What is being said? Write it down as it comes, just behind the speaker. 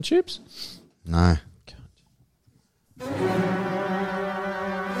Chips? No.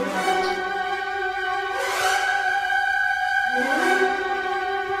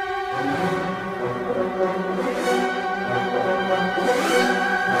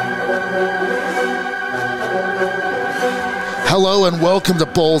 Hello and welcome to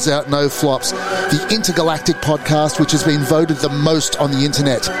Balls Out No Flops, the intergalactic podcast which has been voted the most on the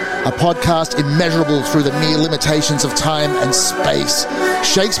internet. A podcast immeasurable through the mere limitations of time and space.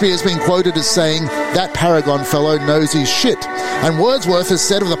 Shakespeare has been quoted as saying, "That Paragon fellow knows his shit." And Wordsworth has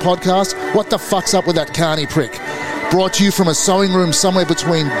said of the podcast, "What the fuck's up with that carny prick?" Brought to you from a sewing room somewhere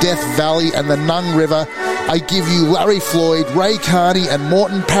between Death Valley and the Nung River, I give you Larry Floyd, Ray Carney and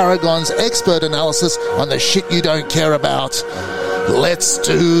Morton Paragon's expert analysis on the shit you don't care about. Let's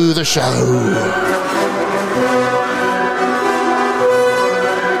do the show.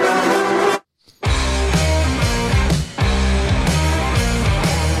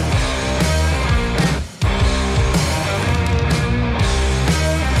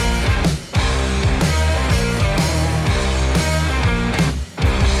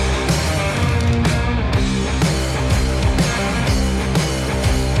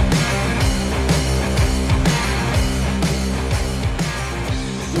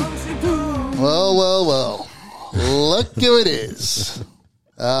 Well. Look who it is.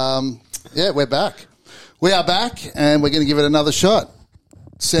 Yeah, we're back. We are back, and we're going to give it another shot.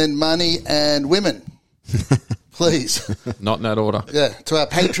 Send money and women, please. Not in that order. Yeah, to our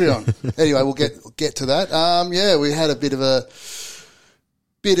Patreon. Anyway, we'll get to that. Yeah, we had a bit of a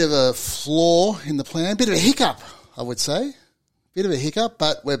flaw in the plan, bit of a hiccup, I would say. Bit of a hiccup,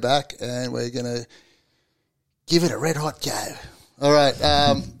 but we're back, and we're going to give it a red hot go. All right,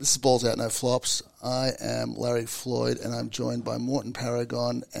 this is Balls Out No Flops. I am Larry Floyd, and I'm joined by Morton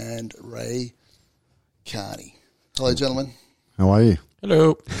Paragon and Ray Carney. Hello, gentlemen. How are you?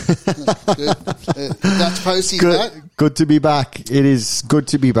 Hello. Good. Dutch Postie's back. Good to be back. It is good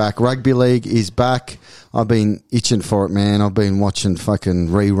to be back. Rugby league is back. I've been itching for it, man. I've been watching fucking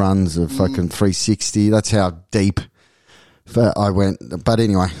reruns of fucking 360. That's how deep I went. But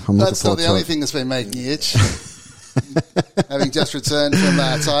anyway, I'm looking forward to it. That's not the only thing that's been making you itch. Having just returned from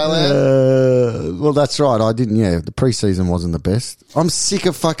Thailand. Well, that's right. I didn't. Yeah, the preseason wasn't the best. I'm sick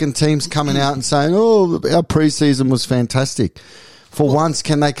of fucking teams coming out and saying, "Oh, our preseason was fantastic." For once,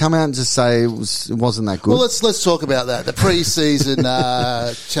 can they come out and just say it wasn't that good? Well, let's talk about that. The preseason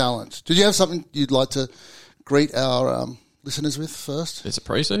challenge. Did you have something you'd like to greet our listeners with first? It's a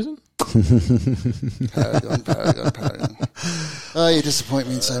preseason. Paragon. Oh, you disappoint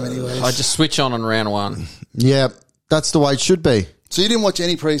me in so many ways. I just switch on round one. Yeah, that's the way it should be. So you didn't watch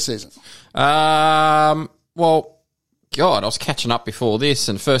any preseason? Well, God, I was catching up before this,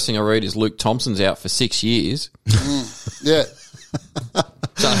 and first thing I read is Luke Thompson's out for 6 years. Yeah.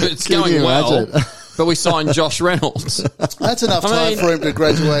 So it's going well, but we signed Josh Reynolds. That's enough time for him to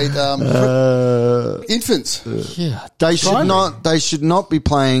graduate infants. Yeah, they should not be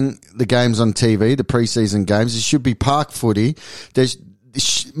playing the games on TV, the preseason games. It should be park footy. There's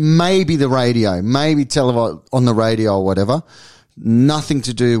maybe the radio, maybe televised on the radio or whatever. Nothing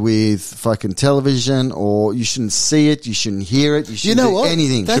to do with fucking television, or you shouldn't see it, you shouldn't hear it, you shouldn't do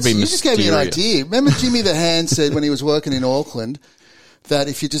anything. Should be you just gave me an idea. Remember Jimmy the Hand said when he was working in Auckland that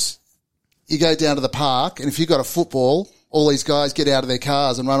if you go down to the park and if you've got a football, all these guys get out of their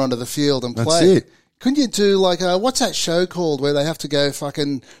cars and run onto the field and play. That's it. Couldn't you do like what's that show called where they have to go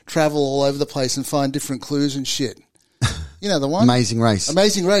fucking travel all over the place and find different clues and shit? You know the one? Amazing Race.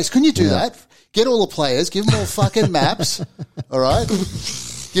 Amazing Race. Couldn't you do that? Get all the players, give them all fucking maps, all right?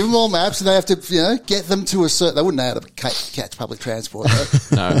 Give them all maps, and they have to, get them to a certain... They wouldn't know how to catch public transport, right?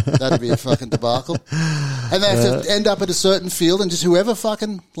 No. That'd be a fucking debacle. And they have to end up at a certain field, and just whoever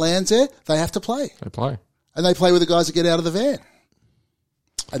fucking lands there, they have to play. They play. And they play with the guys that get out of the van.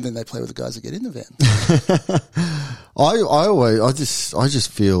 And then they play with the guys that get in the van. I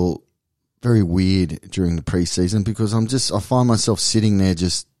just feel very weird during the preseason because I find myself sitting there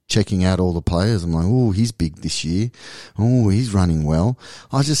just checking out all the players. I'm like, oh, he's big this year. Oh, he's running well.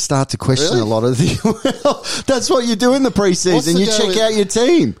 I just start to question a lot of well, that's what you do in the preseason. You check out your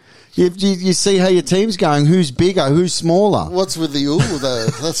team. You see how your team's going, who's bigger, who's smaller. What's with the though?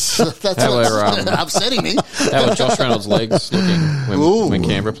 That's upsetting me. How were Josh Reynolds' legs looking when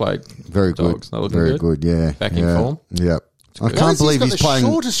Canberra played? Very Dogs? good. Very good, yeah. Back in form? Yeah. I can't believe he's playing.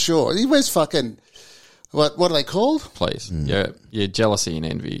 Shortest short. He wears fucking... What are they called? Please. Your jealousy and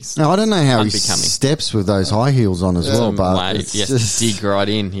envy. No, I don't know how he Unbecoming. steps with those high heels on as well, but Mate, it's you have to dig right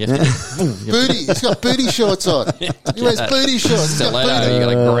in. You have to, Booty. He's got booty shorts on. He wears booty shorts. He's got stiletto, you got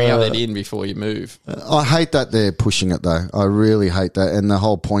to ground it in before you move. I hate that they're pushing it though. I really hate that, and the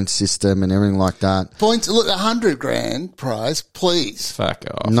whole point system and everything like that. points. Look, $100,000 prize, please. Fuck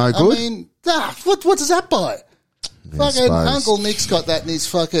off. No good. I mean, what does that buy? Fucking suppose. Uncle Nick's got that in his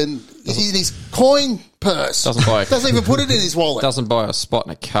fucking in his coin purse. Doesn't even put it in his wallet. Doesn't buy a spot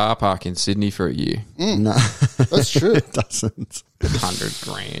in a car park in Sydney for a year. No, That's true. it doesn't.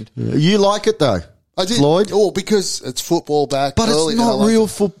 $100,000. You like it though, I did. Floyd? Oh, because it's football back. But early it's and I not like real it.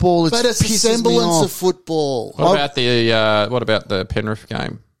 football. But it's a pisses me semblance off. of football. What about the Penrith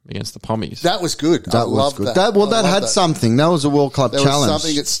game against the Pommies? That was good. I That was loved good. that. That I loved had that. something. That was a World Cup There challenge. was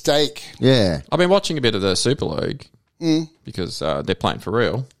something at stake. Yeah, I've been watching a bit of the Super League because they're playing for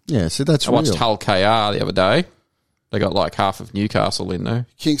real. yeah. So that's I watched real. Hull KR the other day. They got like half of Newcastle in there.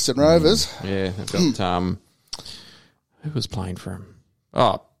 Kingston Rovers. Yeah, they've got who was playing for him?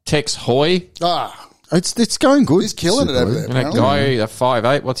 Oh, Tex Hoy. Ah, It's going good. he's killing it Super over League. there. And that apparently. guy,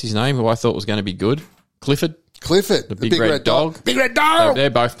 the 5'8", what's his name, who I thought was going to be good? Clifford. Clifford, the big red dog. Big red dog. They're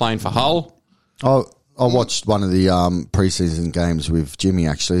both playing for Hull. I watched one of the preseason games with Jimmy,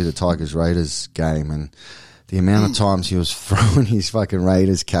 actually, the Tigers Raiders game, and the amount of times he was throwing his fucking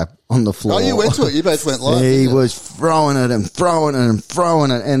Raiders cap on the floor. Oh, you went to it. You both went live. He didn't you? was throwing it and throwing it and throwing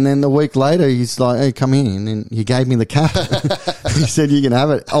it, and then the week later he's like, "Hey, come in," and then he gave me the cap. He said, "You can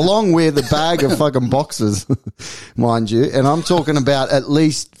have it," along with a bag of fucking boxes, mind you. And I'm talking about at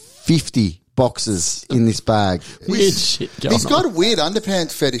least 50 boxes in this bag, Weird shit going He's on. got a weird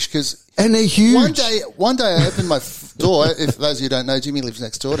underpants fetish because and they're huge. one day I opened my door. If those of you who don't know, Jimmy lives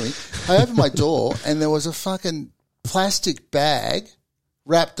next door to me. I opened my door and there was a fucking plastic bag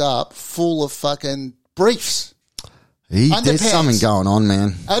wrapped up full of fucking briefs. There's underpants. something going on,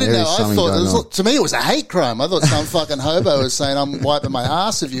 man. I didn't There know. is I something thought going on. to me it was a hate crime. I thought some fucking hobo was saying I'm wiping my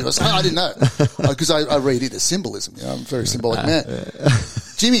ass of you. I didn't know because I read it as symbolism. You know, I'm a very symbolic man.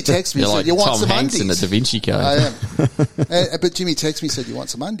 Jimmy texted me You're said, like "You want Tom some Hanks in the undies?" Da Vinci Code. I am. But Jimmy texted me said, "You want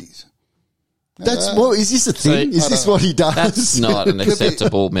some undies?" That's what is this a thing? See, Is this what he does? That's not an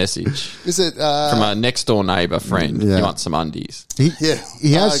acceptable message Is it? from a next door neighbour friend. Yeah. You want some undies? He, Yeah,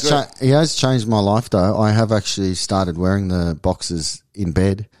 he I has. agree. He has changed my life, though. I have actually started wearing the boxers in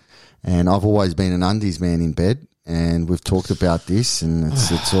bed, and I've always been an undies man in bed. And we've talked about this, and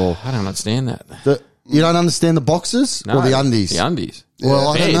it's all. I don't understand that. You don't understand the boxers or the undies? The undies. Well,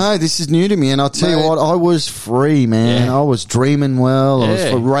 I don't Bed. know. This is new to me, and I'll tell you Mate. what, I was free, man. Yeah. I was dreaming well. Yeah.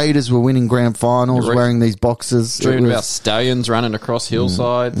 The Raiders were winning grand finals, You're wearing these boxers. It Dreaming was- about stallions running across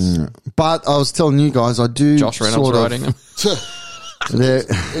hillsides. But I was telling you guys, I do. Josh Reynolds sort of- riding them. there-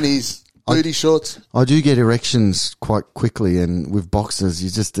 in his booty shorts. I do get erections quite quickly, and with boxers,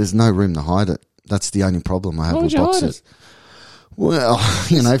 there's no room to hide it. That's the only problem I have Why with would you hide boxers. Well,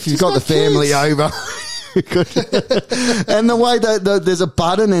 if you've got the got family kids. over. And the way that there's a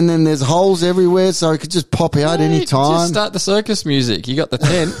button and then there's holes everywhere, so it could just pop out any Just time. start the circus music. You got the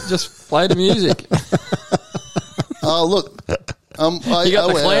tent. Just play the music. Oh look, You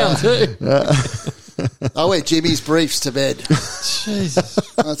got the clown too. I wear Jimmy's briefs to bed. Jesus,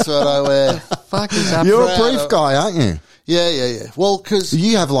 That's what I wear. fuck is happening? You're a proud brief of- guy, aren't you? Yeah. Well, because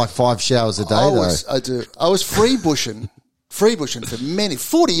You have like 5 showers a day, I do. I was free bushing for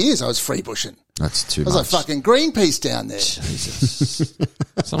 40 years. I was free bushing. That's too I was much. like fucking Greenpeace down there.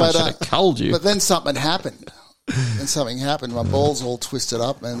 Someone But, should have culled you. But then something happened. My balls all twisted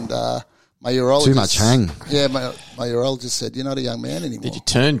up, and my urologist. Too much hang. Yeah, my urologist said, "You're not a young man anymore." Did you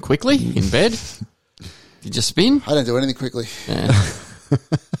turn quickly in bed? Did you spin? I don't do anything quickly. Yeah.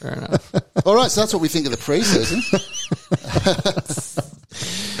 Fair enough. All right, so that's what we think of the preseason.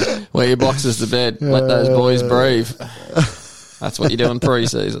 Wear your boxes to bed. Let those boys breathe. That's what you do in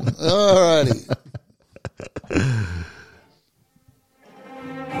pre-season. All righty.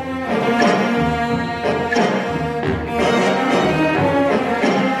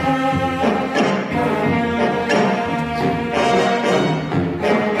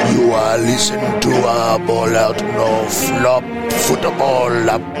 You are listening to a Ball Out No Flop Football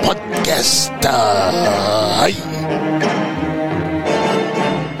podcast.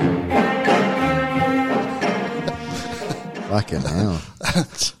 Fucking hell.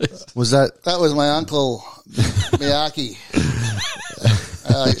 Was that? That was my uncle Miyaki.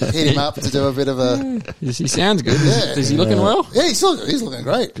 Hit him up to do a bit of a. He sounds good. Yeah. Is he looking well? Yeah, he's looking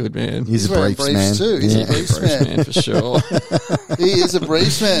great. Good man. He's a wearing briefs man. too. He's Yeah. a briefs Fresh man. man for sure. He is a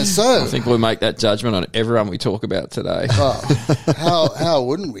briefs man. So, I think we'll make that judgment on everyone we talk about today. how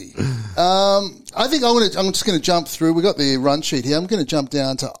wouldn't we? I think I'm just going to jump through. We got the run sheet here. I'm going to jump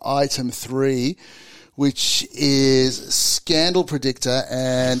down to item 3, which is Scandal Predictor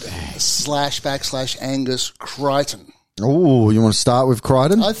and / Angus Crichton. Oh, you want to start with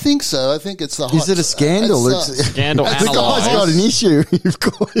Crichton? I think so. I think it's the hot... Is it a scandal? Scandal The guy's got an issue.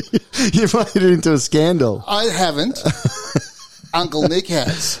 You've made it into a scandal. I haven't. Uncle Nick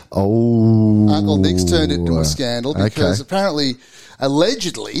has. Oh. Uncle Nick's turned it into a scandal because apparently,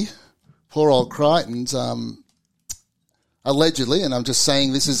 allegedly, poor old Crichton's, allegedly, and I'm just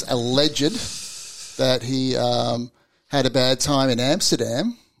saying this is alleged, that he had a bad time in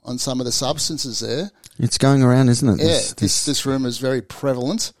Amsterdam on some of the substances there. It's going around, isn't it? Yeah, this rumour is very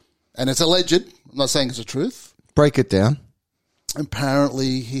prevalent, and it's alleged. I'm not saying it's the truth. Break it down.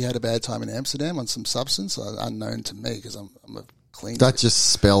 Apparently, he had a bad time in Amsterdam on some substance, unknown to me because I'm a clean... That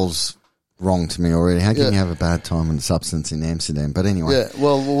just spells wrong to me already. How can you have a bad time on substance in Amsterdam? But anyway. Yeah,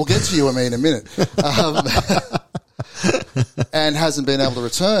 well, we'll get to you and me in a minute. And hasn't been able to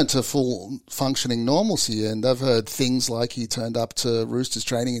return to full functioning normalcy. And I've heard things like he turned up to Roosters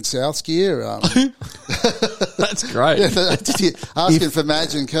training in South's gear. That's great. Asking for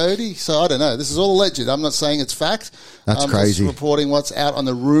Madge and Cody. So I don't know. This is all alleged. I'm not saying it's fact. That's I'm crazy. just reporting what's out on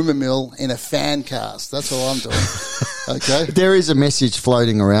the rumour mill in a fan cast. That's all I'm doing. Okay. There is a message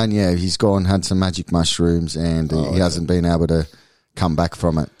floating around. Yeah, he's gone, had some magic mushrooms, and he hasn't been able to come back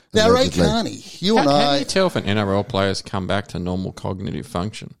from it. Now, Ray allegedly. Carney, you How and do I... you tell if an NRL player's come back to normal cognitive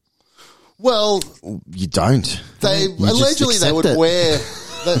function? Well, You don't. they You just allegedly they accept would it. wear...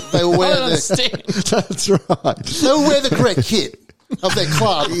 They would I wear don't understand. That's right. they would wear the correct kit of their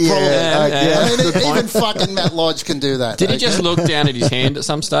club. Yeah, probably. yeah. I mean, Good point. even fucking Matt Lodge can do that. Did he okay? just look down at his hand at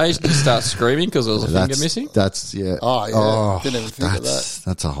some stage and start screaming because there was a finger missing? That's, yeah. Oh, yeah. Didn't even think of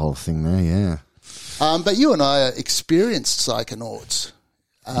That's a whole thing there, yeah. But you and I are experienced psychonauts.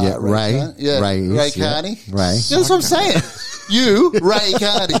 Yeah, Ray. Carney. Yeah, Ray is, Ray yeah. Carney. Ray. Yeah, that's what I'm saying. You, Ray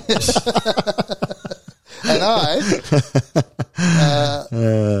Carney. And I.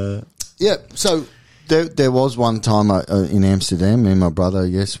 Yeah, so. There was one time in Amsterdam, me and my brother,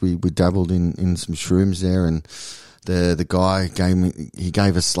 yes, we dabbled in some shrooms there, and the guy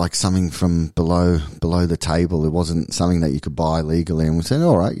gave us like something from below the table. It wasn't something that you could buy legally, and we said,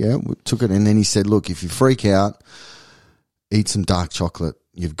 all right, yeah, we took it, and then he said, look, if you freak out, eat some dark chocolate.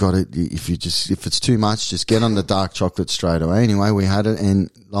 You've got it. If it's too much, just get on the dark chocolate straight away. Anyway, we had it, and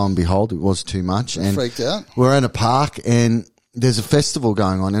lo and behold, it was too much. And Freaked out. we're at a park, and there's a festival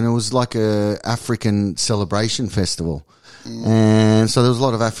going on, and it was like a African celebration festival. And so there was a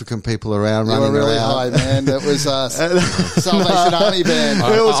lot of African people around You running were really around. high, man. That was Salvation Army band.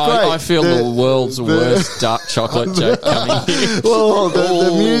 It was great. I feel the world's worst dark chocolate joke coming here. Well,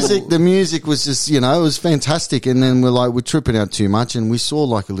 the music was just, it was fantastic. And then we're tripping out too much, and we saw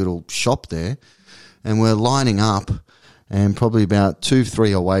like a little shop there, and we're lining up, and probably about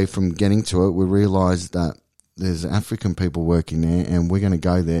 2-3 away from getting to it, we realised that there's African people working there, and we're going to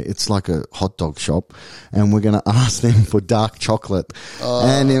go there. It's like a hot dog shop, and we're going to ask them for dark chocolate.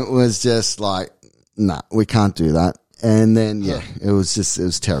 And it was just like, nah, we can't do that. And then, it was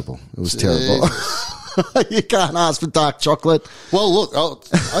terrible. It was terrible. You can't ask for dark chocolate. Well, look, I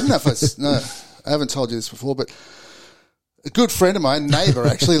don't know if I haven't told you this before, but a good friend of mine, neighbour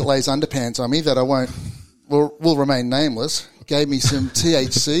actually, that lays underpants on me that will remain nameless, gave me some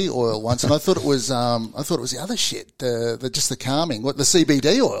THC oil once, and I thought it was the other shit, just the calming, the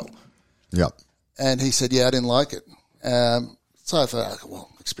CBD oil. Yep. And he said, yeah, I didn't like it. So I thought, well,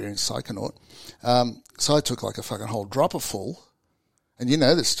 experienced psychonaut. So I took like a fucking whole dropper full, and you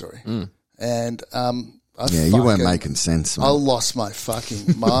know this story. And you weren't making sense, man. I lost my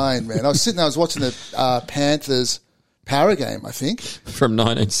fucking mind, man. I was sitting there, I was watching the Panthers Power game, I think. From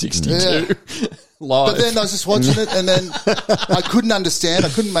 1962. Yeah. Live. But then I was just watching it, and then I couldn't understand. I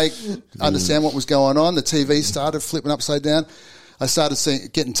couldn't understand what was going on. The TV started flipping upside down. I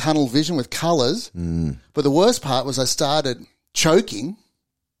started getting tunnel vision with colours. But the worst part was I started choking.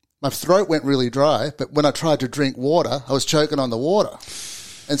 My throat went really dry, but when I tried to drink water, I was choking on the water.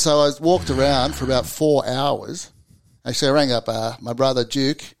 And so I walked around for about 4 hours. Actually, I rang up my brother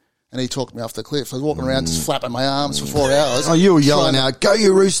Duke, and he talked me off the cliff. I was walking around just flapping my arms for 4 hours. Oh, you were yelling out, "Go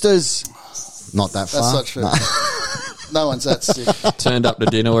you Roosters!" Not that far. That's not true. No one's that sick. Turned up to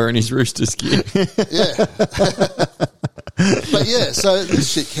dinner wearing his Roosters gear. Yeah. But yeah, so this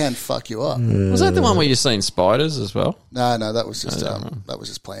shit can fuck you up. Was that the one where you seen spiders as well? No, that was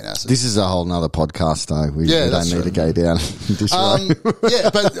just plain acid. This is a whole nother podcast, though. We don't that's need true. to go down this way. Yeah,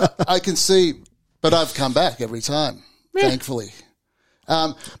 but I can see, but I've come back every time, thankfully.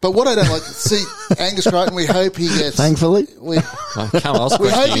 But what I don't like, see, Angus Crichton, we hope he gets... Thankfully. We We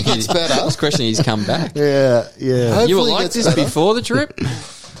hope he gets better. I was questioning he's come back. Yeah. Hopefully You were he like gets this better. before the trip?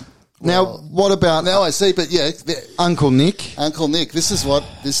 Now, what about Now I see, but yeah, Uncle Nick? Uncle Nick, this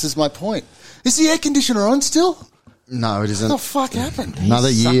is my point. Is the air conditioner on still? No, it What isn't. the fuck happened? Another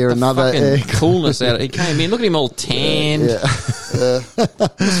Sucked year, the another fucking air. coolness out. He came in. Look at him all tanned.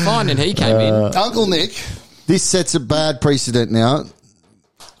 It was fine, and he came in. Uncle Nick, This sets a bad precedent now.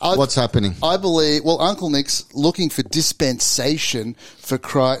 What's happening? I believe, well, Uncle Nick's looking for dispensation for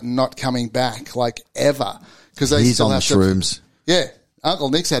Crichton not coming back, like, ever. Because they He's still on the have shrooms. Yeah. Uncle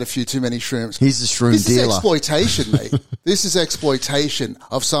Nick's had a few too many shrooms. He's a shroom This dealer. is exploitation, mate. This is exploitation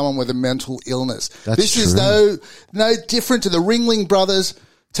of someone with a mental illness. That's this is true. no different to the Ringling brothers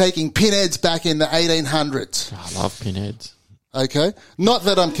taking pinheads back in the 1800s. I love pinheads. Okay? Not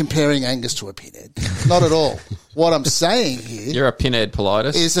that I'm comparing Angus to a pinhead. Not at all. What I'm saying here You're a pinhead,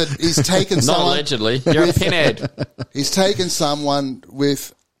 Politis. is that he's taken Not someone... allegedly. You're a pinhead. He's taken someone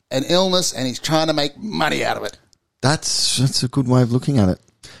with an illness and he's trying to make money out of it. That's a good way of looking at it.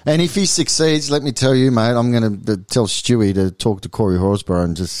 And if he succeeds, let me tell you, mate, I'm going to tell Stewie to talk to Corey Horsburgh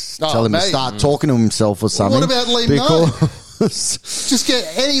and just tell him mate. to start talking to himself or something. What about Liam Because Just get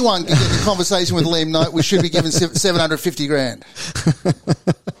anyone can get in a conversation with Liam Knight. We should be given $750,000.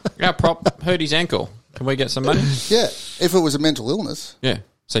 Our prop hurt his ankle. Can we get some money? Yeah, if it was a mental illness. Yeah.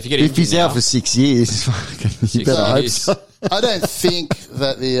 So if you get if injured he's now, out for 6 years, you better hope years. so. I don't think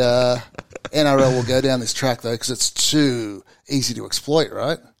that the NRL will go down this track though, because it's too easy to exploit,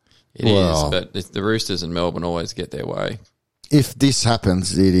 right? It is, Well. but the Roosters in Melbourne always get their way. If this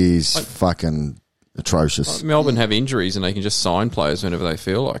happens, it is fucking atrocious. Melbourne have injuries and they can just sign players whenever they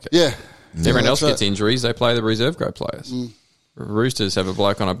feel like it. Yeah. Everyone else that's gets right. injuries, they play the reserve grade players. Roosters have a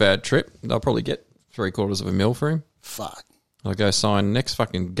bloke on a bad trip, they'll probably get $750,000 for him. Fuck. They'll go sign next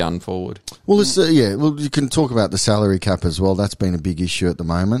fucking gun forward. Well, it's, well, you can talk about the salary cap as well. That's been a big issue at the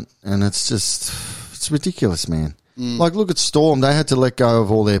moment. And it's ridiculous, man. Like, look at Storm. They had to let go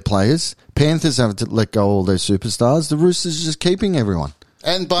of all their players. Panthers have to let go of all their superstars. The Roosters are just keeping everyone.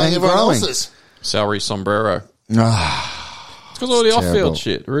 And buying And everyone growing. else's. Salary sombrero. Ah, It's because all the terrible. off-field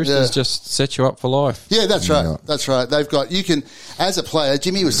shit. The Roosters Yeah. just set you up for life. Yeah, that's right. Yeah. That's right. They've got, you can, as a player,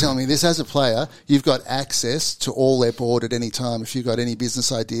 Jimmy was telling me this, as a player, you've got access to all their board at any time. If you've got any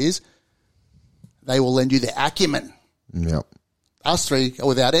business ideas, they will lend you their acumen. Yep. Us three are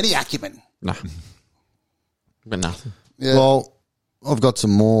without any acumen. Nah. But nothing. Yeah. Well, I've got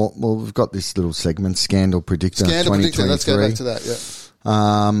some more. Well, we've got this little segment, Scandal Predictor Scandal predictor. 2023. Let's go back to that.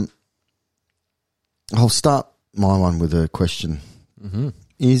 Yeah. I'll start my one with a question.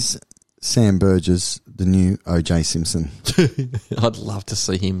 Is Sam Burgess the new O.J. Simpson? I'd love to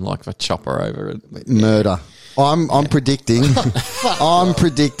see him like a chopper over it. Murder. I'm predicting. I'm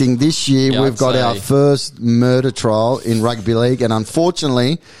predicting this year Yeah, we've I'd got say- our first murder trial in rugby league, and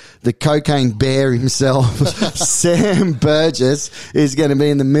unfortunately, the cocaine bear himself, Sam Burgess, is going to be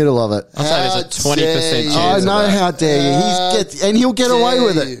in the middle of it. I'd say there's a How 20% dare chance. you. I of know, that. how dare you? And he'll get away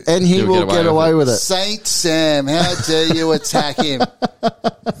with dare it, and he He'll will get away with it. Saint Sam, how dare you attack him?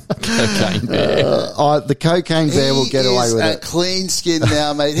 Cocaine bear. The cocaine bear will get away with He is it. a clean skin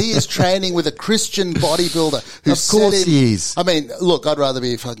now, mate. He is training with a Christian bodybuilder who Of course set him, he is. I mean, look, I'd rather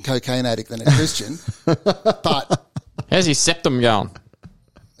be a fucking cocaine addict than a Christian, but How's his septum going?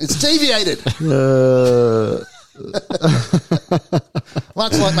 it's deviated,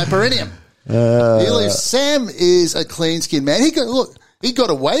 much like my perineum. Sam is a clean skin man. He got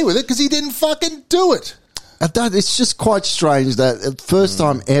away with it because he didn't fucking do it. It's just quite strange that the first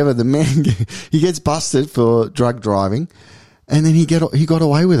time ever the man he gets busted for drug driving, and then he got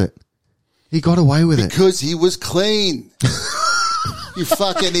away with it. He got away with it. Because he was clean. You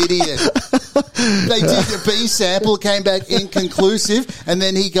fucking idiot. They did the B sample, came back inconclusive, and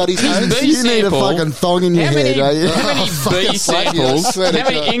then he got his own. B You need a sample? fucking thong in your How head, many, don't you? how many B fuck you, I samples? swear to How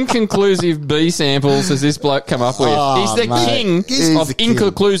many God. inconclusive B samples has this bloke come up with? Oh, He's the mate. king He's of the king.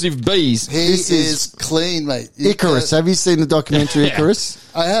 inconclusive Bs. He is clean, mate. Icarus. Have you seen the documentary Yeah. Icarus?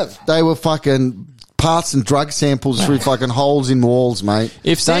 I have. They were fucking passing drug samples through fucking holes in walls, mate.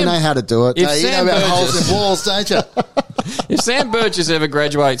 If they Sam- know how to do it. if Now, you know Sam about Burgess- holes in walls, don't you? If Sam Burgess ever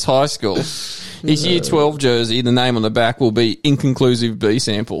graduates high school, his year 12 jersey, the name on the back will be inconclusive B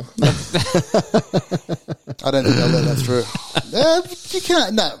sample. I don't think I'll let that through. You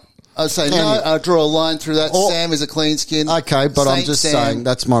can't. No. I say no. I draw a line through that. Or- Sam is a clean skin. Okay, but I'm Saint just Sam. saying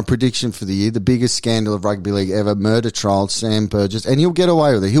that's my prediction for the year. The biggest scandal of rugby league ever, murder trial, Sam Burgess, and he'll get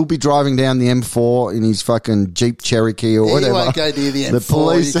away with it. He'll be driving down the M4 in his fucking Jeep Cherokee or He whatever. won't go near the M4. The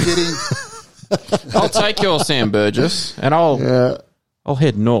police- Are you kidding? I'll take your Sam Burgess, and I'll I'll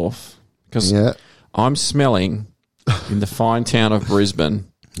head north because Yeah. I'm smelling in the fine town of Brisbane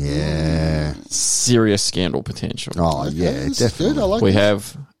Yeah. serious scandal potential. Oh, yeah, This is definitely. good. I like We this.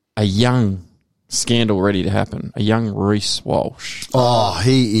 have a young scandal ready to happen. A young Reece Walsh Oh,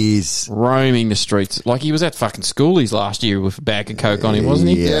 he is. roaming the streets like he was at fucking schoolies last year with a bag of coke on him, wasn't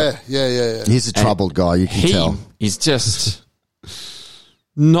he? Yeah. Yeah. He's a troubled guy, you can He tell. is just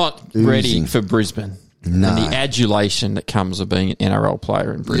not ready Oozing. for Brisbane. No. And the adulation that comes of being an NRL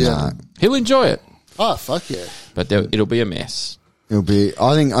player in Brisbane. Yeah. He'll enjoy it, Oh, fuck yeah. but it'll be a mess. It'll be.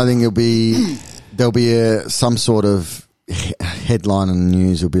 I think it'll be. There'll be some sort of headline in the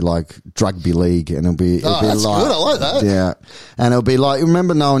news. It'll be like Drugby League, and it'll be. Oh, that's like, good. I like that. Yeah, and it'll be like,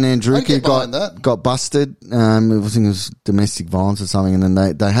 remember Noah Nandruki I'd get behind that. got busted. I think it was domestic violence or something, and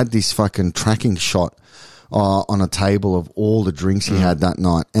then they had this fucking tracking shot. On a table of all the drinks he had that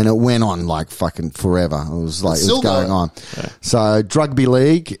night, and it went on like fucking forever. It was like It's it was still going going. on. So Drugby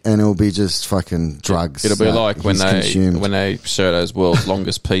League, and it'll be just fucking drugs. It'll be that like when he's they consumed. when they show those world's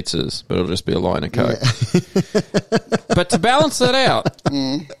longest pizzas, but it'll just be a line of coke. But to balance that out,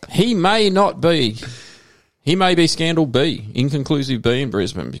 he may be scandal B, inconclusive B in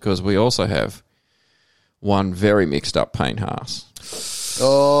Brisbane, because we also have one very mixed up Payne Haas.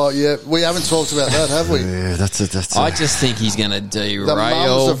 Oh, yeah. We haven't talked about that, have we? Yeah, that's. I just think he's going to derail. The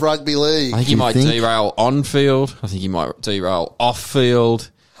mums of rugby league. I think he might derail on field. I think he might derail off field.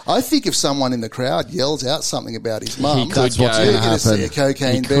 I think if someone in the crowd yells out something about his mum, He could That's what's go- going you're to going to see a happen.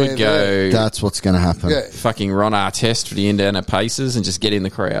 cocaine He bear could there. go That's what's going to happen. Yeah, fucking Ron Artest for the Indiana Pacers and just get in the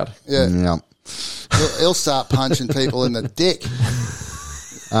crowd. yeah. Yeah. He'll start punching people in the dick.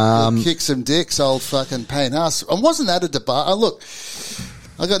 He'll kick some dicks, old fucking Payne Haas. And wasn't that a debate? Oh, look,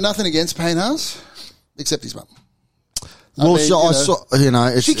 I got nothing against Payne Haas, except his mum. Well, mean, I saw,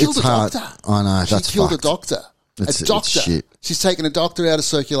 it's, she killed it's a hard. doctor. I know, She that's killed fucked. a doctor. It's A doctor. shit. She's taken a doctor out of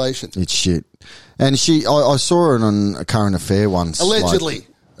circulation. It's shit. And I saw her on a current affair once. Allegedly. like,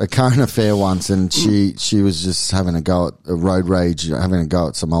 a current affair once, and she was just having a go at a road rage, having a go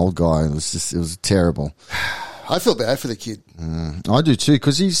at some old guy. It was terrible. I feel bad for the kid. I do too,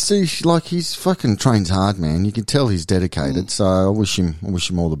 because he's fucking trains hard, man. You can tell he's dedicated. So I wish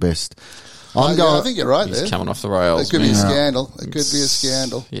him all the best. I think you're right He's there. coming off the rails. It could be a man. scandal. It could be a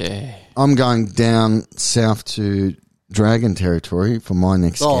scandal. Yeah. I'm going down south to Dragon territory for my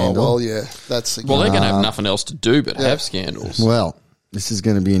next Oh, scandal. well, yeah. That's Well, they're going to have nothing else to do but have scandals. Well, this is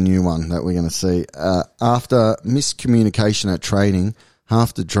going to be a new one that we're going to see. After miscommunication at training,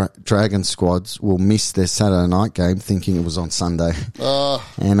 half the Dragon squads will miss their Saturday night game thinking it was on Sunday.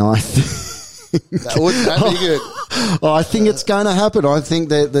 And That'd be good. I think it's going to happen. I think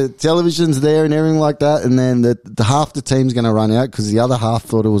that the television's there and everything like that, and then the half the team's going to run out because the other half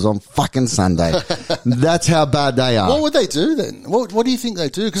thought it was on fucking Sunday. That's how bad they are. What would they do then? What do you think they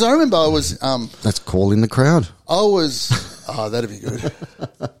do? Because I remember I was That's calling the crowd. that'd be good.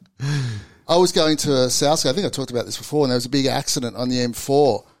 I was going to Southgate. I think I talked about this before, and there was a big accident on the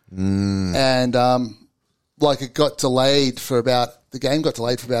M4, and it got delayed for about. The game got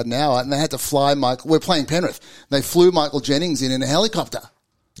delayed for about an hour, and they had to fly Michael. We're playing Penrith. They flew Michael Jennings in a helicopter.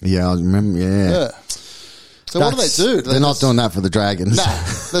 Yeah, I remember. Yeah. So what do they do? They're not doing that for the Dragons. Nah,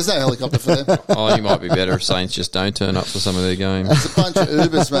 there's no helicopter for them. Oh, you might be better if Saints just don't turn up for some of their games. It's a bunch of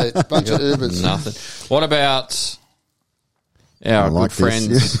Ubers, mate. A bunch of Ubers. Nothing. What about our like good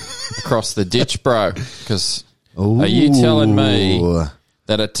this, friends across the ditch, bro? Because are you telling me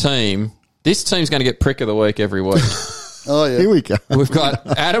that this team's going to get prick of the week every week? Oh, yeah. Here we go. We've got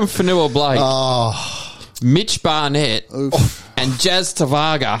Adam Fanua-Blake, Mitch Barnett, and Jazz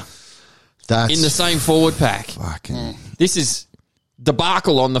Tavaga That's in the same forward pack. fucking. This is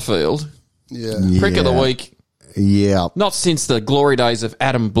debacle on the field. Yeah. Prick of the week. Yeah. Not since the glory days of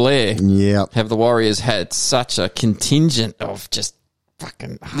Adam Blair Yeah. have the Warriors had such a contingent of just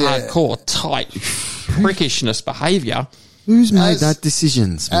fucking hardcore, tight prickishness behaviour. Who's made that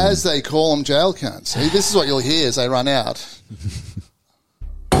decisions? Man? As they call them, jail cunts. See, this is what you'll hear as they run out.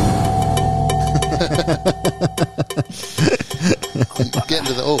 Getting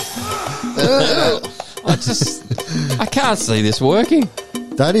to the I can't see this working.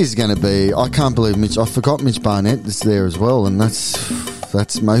 That is going to be. I can't believe Mitch. I forgot Mitch Barnett is there as well, and that's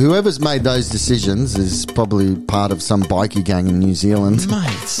whoever's made those decisions is probably part of some bikie gang in New Zealand,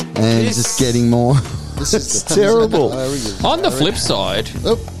 Mate. and just getting more. This is terrible. On the flip side,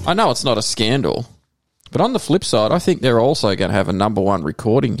 I know it's not a scandal, but on the flip side, I think they're also going to have a number one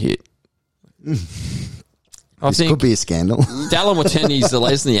recording hit. I This think could be a scandal. Dallin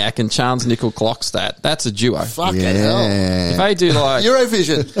Watene-Zelezniak and Charles Nickel-Klokstad. That's a duo. Fucking hell. If they do like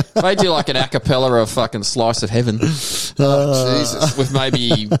Eurovision. if they do like an a cappella of fucking Slice of Heaven Oh, Jesus. with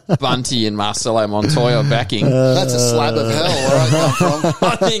maybe Bunty and Marcelo Montoya backing, That's a slab of hell where I come from.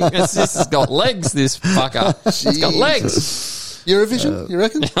 I think this has got legs. This fucker, it's got Jesus. legs. Eurovision, you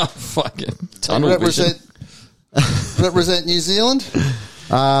reckon? Oh, fucking tunnel vision. Represent New Zealand?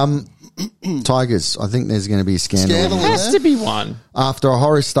 Tigers. I think there's going to be a scandal. Scandal. Has to be one. After a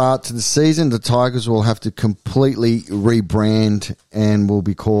horror start to the season, the Tigers will have to completely rebrand and will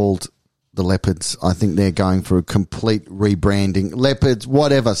be called the Leopards. I think they're going for a complete rebranding. Leopards,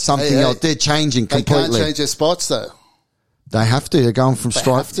 whatever, something Hey, else. They're changing They completely. can't change their spots, though. They have to. They're going from They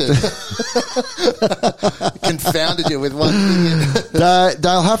stripe. have to. Confounded you with one thing.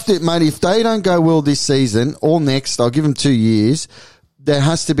 They'll have to, mate. If they don't go well this season or next, I'll give them 2 years. There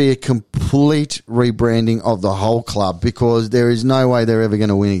has to be a complete rebranding of the whole club because there is no way they're ever going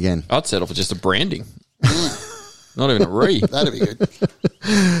to win again. I'd settle for just a branding. Not even a re. That'd be good.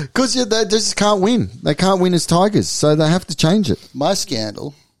 Because they just can't win. They can't win as Tigers, so they have to change it. My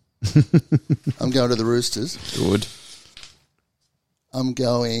scandal. I'm going to the Roosters. Good. I'm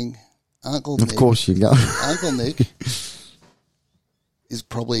going Uncle Of Nick. course you go. Uncle Nick is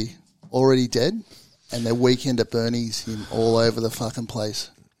probably already dead, and their weekend at Bernie's him all over the fucking place.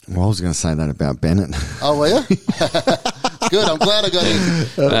 Well, I was going to say that about Bennett. Oh, were you? Good. I'm glad I got in.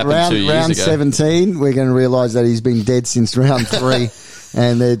 That happened 2 years round ago. 17, we're going to realise that he's been dead since round 3,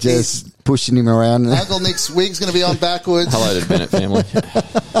 and they're just pushing him around. Uncle Nick's wig's going to be on backwards. Hello to the Bennett family.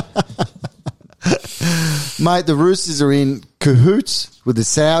 Mate, the Roosters are in cahoots with the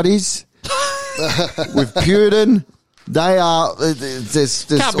Saudis, with Putin. They are. There's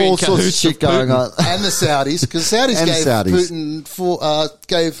Can't be in all sorts of cahoots shit with going Putin. on. And the Saudis, because Saudis And gave Saudis. Putin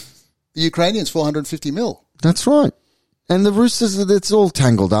gave the Ukrainians 450 mil. That's right. And the Roosters, it's all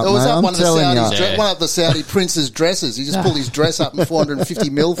tangled up, It was mate. up I'm one of the telling Saudis, you. Yeah. one of the Saudi prince's dresses. He just pulled his dress up and 450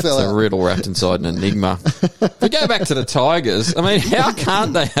 mil fell It's a out. riddle wrapped inside an enigma. If we go back to the Tigers, I mean, how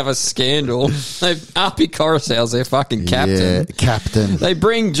can't they have a scandal? Arpi Coruscant's their fucking captain. Yeah, captain. They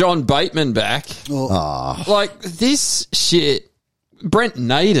bring John Bateman back. Oh, Like, this shit. Brent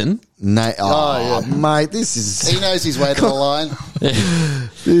Naden. yeah. Mate, this is He knows his way to the line.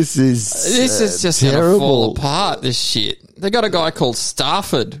 this is This is just going to terrible. fall apart, this shit. They got a guy called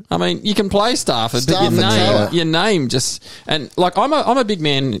Stafford. I mean, you can play Stafford, but Stafford Tower. your name just... And, like, I'm a big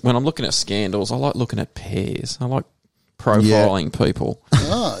man when I'm looking at scandals. I like looking at pairs. I like profiling people.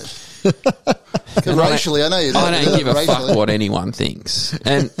 Oh. Racially, I know you I don't give a fuck racially. what anyone thinks.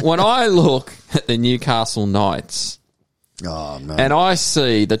 And when I look at the Newcastle Knights Oh man. and I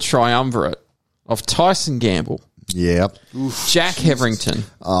see the triumvirate of Tyson Gamble, Yep. Jack Heverington,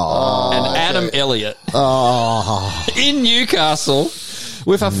 and Adam Elliott in Newcastle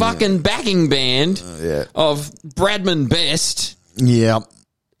with a fucking backing band Yeah. of Bradman Best, Yep.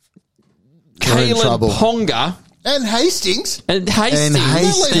 We're in Kalen trouble. Ponga, And Hastings. and Hastings.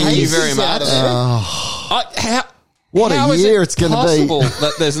 Hastings. Thank you very Hastings out much. of there. What a how is year it it's gonna be. possible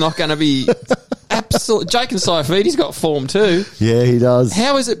that there's not going to be absolute. Jake and Saifidi's got form too. Yeah, he does.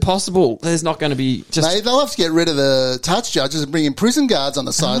 How is it possible there's not going to be just? Mate, they'll have to get rid of the touch judges and bring in prison guards on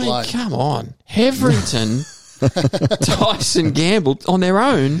the I mean, sideline. come on, Heverington, Tyson Gamble on their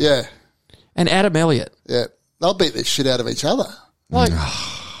own, Yeah, and Adam Elliott. yeah. They'll beat the shit out of each other. Like,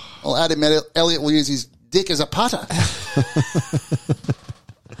 Well, Adam Elliott will use his dick as a putter.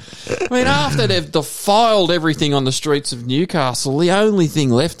 I mean, after they've defiled everything on the streets of Newcastle, the only thing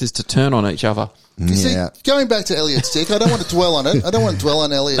left is to turn on each other. You see, Yeah. going back to Elliott's dick, I don't want to dwell on it. I don't want to dwell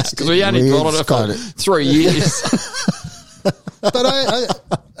on Elliott's Because dick. we only We've brought it got for it. 3 years. But I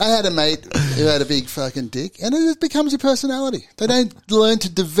had a mate who had a big fucking dick, and it just becomes your personality. They don't learn to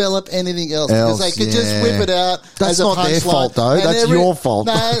develop anything else because they could just yeah. whip it out. That's as a not their punchline, fault, though. and That's your fault.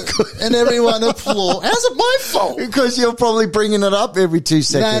 No, and everyone applaud. How's it my fault? Because you're probably bringing it up every 2 No,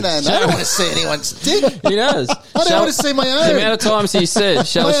 seconds. no, no. I don't want to see anyone's dick. He does. I don't want to see my The amount own. of times he said,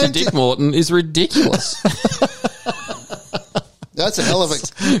 "Show us My your own dick, dick. Morton," is ridiculous. That's a hell of a.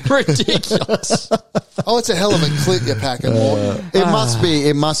 Ridiculous. Oh, it's a hell of a clip you're packing, Morton. It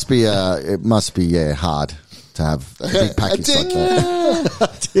must be hard to have a big package dick.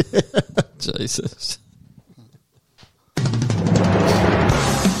 like that. Jesus.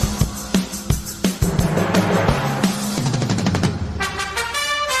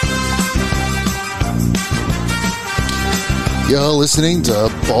 You're listening to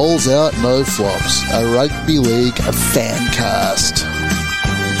Balls Out No Flops, a rugby league fan cast.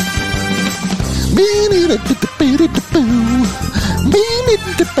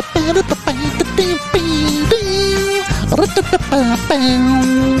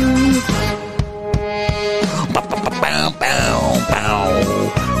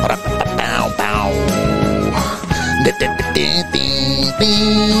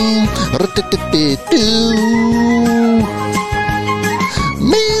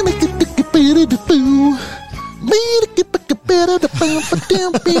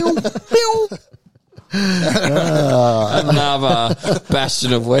 Another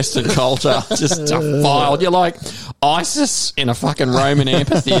bastion of Western culture, just defiled. You're like ISIS in a fucking Roman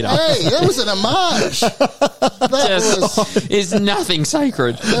amphitheatre. Hey, that was an homage. That Is nothing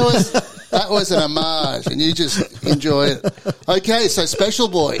sacred. That was an homage, and you just enjoy it. Okay, so Special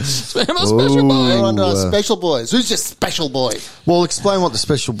Boys. I'm a special boy. We're on to our Special Boys. Who's your Special Boy? Well, explain what the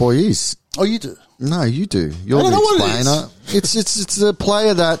special boy is. Oh, you do. No, you do. You're I don't the know what it explainer. It's a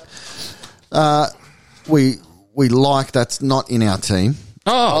player that we like that's not in our team.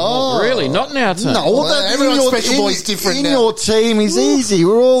 Oh, really? Not in our team? No, Well, that, everyone's special boy is different in now. your team is easy.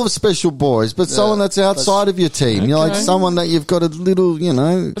 We're all special boys, but someone that's outside of your team, you're like Okay. someone that you've got a little,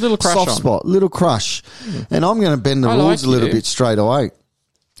 little crush soft on. spot, little crush. And I'm going to bend the I rules like a little you. bit straight away.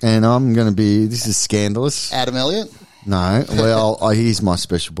 And I'm going to be. This is scandalous. Adam Elliott. No, well, he's my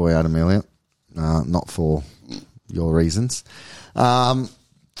special boy, Adam Elliott. Not for your reasons. I'm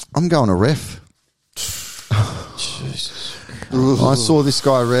going to ref. Jesus. I saw this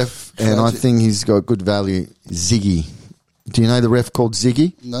guy ref, and I think he's got good value. Ziggy. Do you know the ref called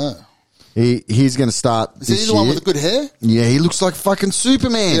Ziggy? No. He's going to start Is this he the one year. with the good hair? Yeah, he looks like fucking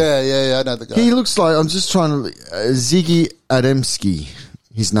Superman. Yeah, I know the guy. He looks like, I'm just trying to, Ziggy Adamski,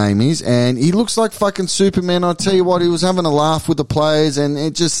 his name is, and he looks like fucking Superman. I tell you what, he was having a laugh with the players, and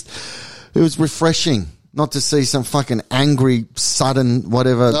it was refreshing not to see some fucking angry, sudden,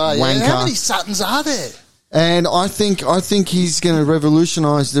 whatever, Oh, yeah. wanker. How many Suttons are there? And I think he's going to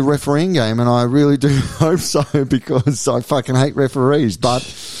revolutionise the refereeing game, and I really do hope so because I fucking hate referees. But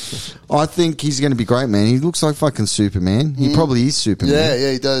I think he's going to be great, man. He looks like fucking Superman. He probably is Superman.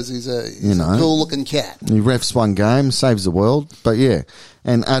 Yeah, he does. He's a cool-looking cat. He refs one game, saves the world. But yeah,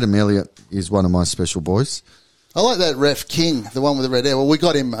 and Adam Elliott is one of my special boys. I like that ref King, the one with the red hair. Well, we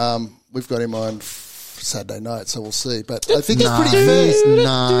got him. We've got him on Saturday night, so we'll see. But I think he's pretty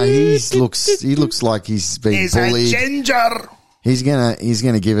fair. He looks like he's been bullied. ginger. He's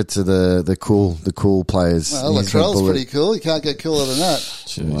gonna give it to the cool players. Well, He's been Latrell's bullied. pretty cool. You can't get cooler than that.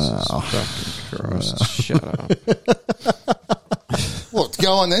 Jesus fucking Christ. Shut up. What?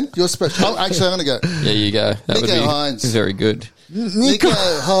 Go on then. You're special. Oh, actually, I'm going to go. Yeah, you go. That would Nico be Hines. very good. Nico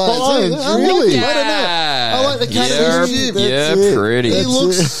Hines, Hines. really? I don't know. I like the cut of his jib. That's You're it. pretty. He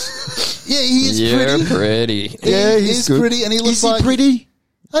looks. Yeah, he is You're pretty. pretty. Yeah, He he's is good. pretty, and he looks Is he like pretty?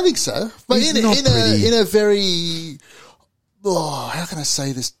 I think so, but He's in not pretty. a very how can I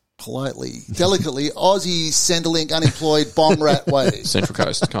say this politely, delicately, Aussie Centrelink unemployed bomb rat way. Central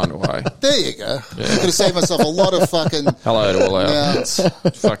Coast kind of way. There you go. I could have saved myself a lot of fucking Hello to all our nouns.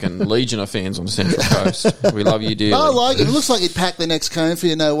 fucking Legion of fans on the Central Coast. We love you dearly. I like him. It looks like he'd pack the next cone for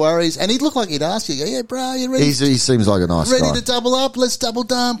you, no worries. And he'd look like he'd ask you, go, yeah, bro, you ready? He seems like a nice Ready guy. to double up? Let's double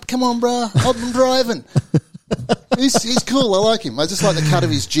dump. Come on, bro. I'm driving. He's cool. I like him. I just like the cut of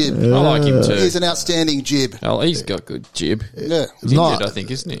his jib. I like him too. He's an outstanding jib. Oh, he's got good jib. Yeah. He's Not- injured, I think,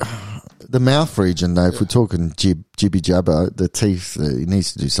 isn't he? The mouth region, though, if we're talking jibby jabber, the teeth, he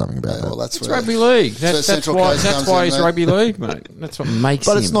needs to do something about Yeah, that. well, that's It's where rugby league. So That's Central why. Coast That's comes why in, he's mate. rugby league, mate. That's what makes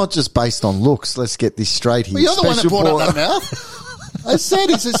But him. it's not just based on looks. Let's get this straight here. Well, you're the one that Special brought boy- up that mouth. I said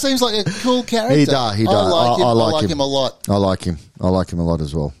it seems like a cool character. He does. I like him. I like him a lot. I like him. I like him a lot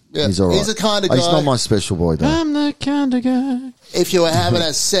as well. Yeah, He's all right. he's the kind of He's guy- not my special boy, though. I'm the kind of guy. If you were having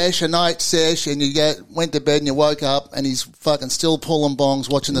a night sesh, and you went to bed and you woke up and he's fucking still pulling bongs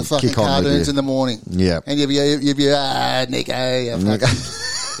watching the fucking Kick on with cartoons you. in the morning. Yeah. And you'd be Nico,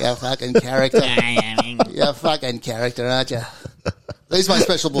 you fucking character. You're a fucking character, aren't you? He's my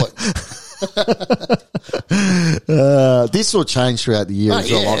special boy. This will change throughout the year Oh,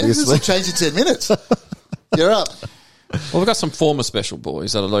 as well, yeah, this obviously. will change in 10 minutes. You're up. Well, we've got some former special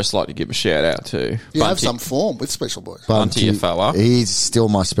boys that I'd most like to give a shout out to. You have Bunty, some form with special boys. Bunty, a fella. He's still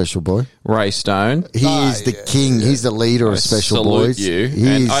my special boy. Ray Stone. He Ah, is the yeah, king. He's the leader of special Salute boys. you. He's,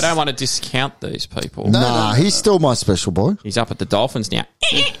 And I don't want to discount these people. Nah, he's still my special boy. He's up at the Dolphins now.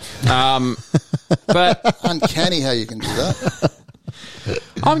 But Uncanny how you can do that.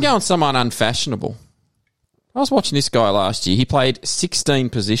 I'm going someone unfashionable. I was watching this guy last year. He played 16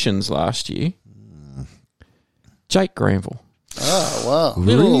 positions last year. Jake Granville. Oh, wow.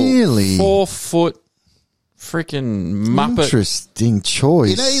 Little Really? 4 foot freaking muppet. Interesting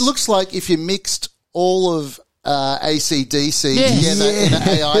choice. You know, he looks like if you mixed all of AC/DC Yes. together in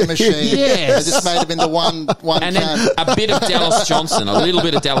an AI machine. Yes. They just made them into one And can. then a bit of Dallas Johnson, a little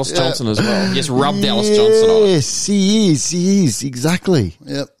bit of Dallas Johnson as well. Just rub Dallas Johnson on it. Yes, he is. Exactly.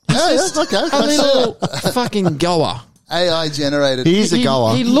 Yep. Yeah, okay. A little fucking goer. AI generated. He is a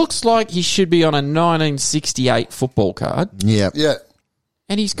goer. He looks like he should be on a 1968 football card, Yep. Yeah.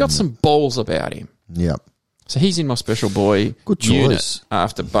 and he's got some balls about him. Yep. So he's in my special boy Good unit choice.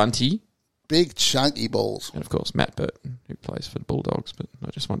 after Bunty. Big chunky balls. And, of course, Matt Burton, who plays for the Bulldogs. But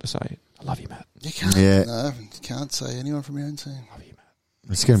I just wanted to say, I love you, Matt. You can't. Yeah. No, you can't say anyone from your own team. I love you,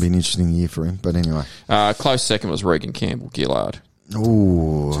 Matt. It's going to be an interesting year for him. But anyway. Close second was Regan Campbell-Gillard.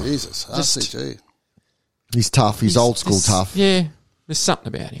 Ooh. Jesus. RCG. He's tough. He's old school tough. Yeah, there's something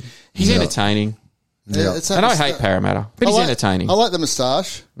about him. He's Yeah. entertaining. Yeah. it's that And I moustache. hate Parramatta, but he's entertaining. I like the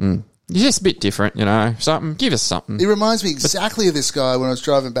moustache. He's just a bit different, you know. Something. Give us something. He reminds me exactly of this guy when I was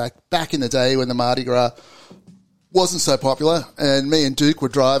driving back in the day when the Mardi Gras wasn't so popular, and me and Duke were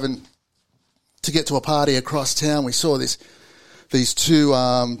driving to get to a party across town. We saw these two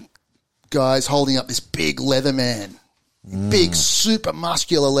guys holding up this big leather man, big super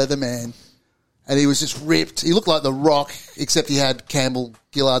muscular leather man, and he was just ripped. He looked like The Rock, except he had Campbell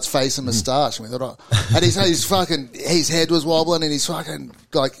Gillard's face and moustache. And we thought, oh. And his head was wobbling, and he's fucking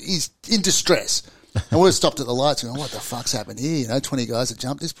like he's in distress. And we stopped at the lights going, what the fuck's happened here? You know, 20 guys have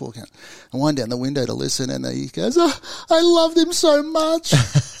jumped this poor cunt. And one down the window to listen, and he goes, oh, I loved him so much.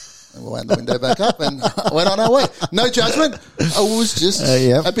 And we wound the window back up and went on our way. No judgment. I was just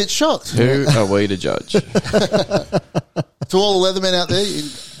yeah. a bit shocked. Who are we to judge? To all the Leathermen out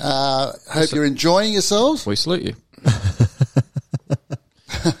there, hope you're enjoying yourselves. We salute you.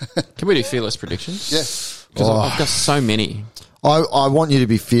 Can we do fearless predictions? Yeah. Because I've got so many. I want you to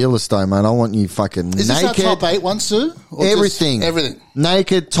be fearless, though, man. I want you fucking Is naked. this our top 8 ones too? Or just Everything. Everything.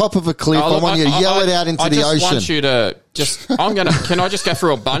 Naked, top of a cliff. I want you to yell it out into the I just ocean. want you to just. Can I just go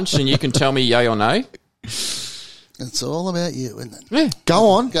through a bunch and you can tell me yay or nay? It's all about you, isn't it? Yeah. Go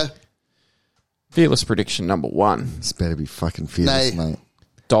on. Go. Fearless prediction number 1: This better be fucking fearless, Nay. mate.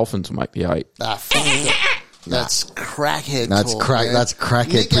 Dolphins will make the 8. Fuck it. That's crackhead That's talk, crack. man. That's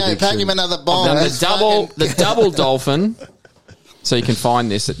crackhead Nico, prediction. pack him another bomb. Done That's the double dolphin. So you can find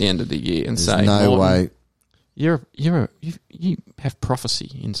this at the end of the year and say, No Morton, way. you have prophecy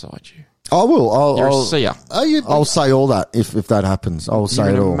inside you. I will. You're a seer. Oh, you. I'll say all that if that happens. I'll You're say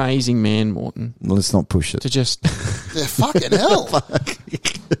an it all. amazing man, Morton. Let's not push it. To just Yeah, fucking hell.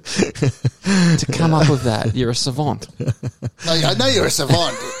 to come up with that, you're a savant. I know you're a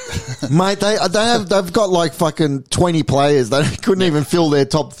savant. Mate, they've got like fucking 20 players. They couldn't even fill their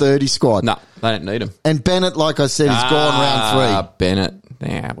top 30 squad. No, they don't need him. And Bennett, like I said, is gone round 3. Bennett.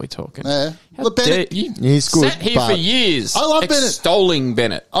 Now we're talking. Yeah. How Well, Bennett- dare you He's good, sat here but- for years. I love Bennett. Extolling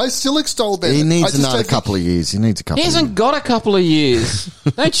Bennett. I still extol Bennett. He I needs just another don't couple of years. He needs a couple He of hasn't years. got a couple of years.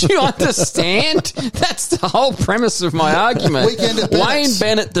 Don't you understand? That's the whole premise of my argument. Weekend at Bennett's. Wayne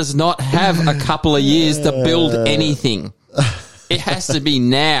Bennett does not have a couple of years to build anything. It has to be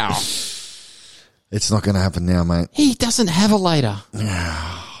now. It's not going to happen now, mate. He doesn't have a later.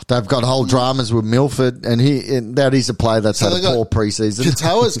 They've got whole dramas with Milford, and that is a player that's had they a got poor preseason.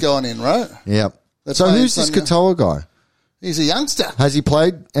 Katoa's gone in, right? Yep. They're So playing who's this Sonia. Katoa guy? He's a youngster. Has he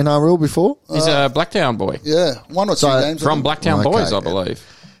played NRL before? He's a Blacktown boy. Yeah, 1 or 2 So, games. I From think. Blacktown Okay. Boys, I believe.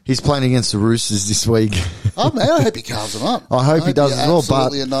 He's playing against the Roosters this week. Oh, man, I hope he carves them up. I hope he does as well, but-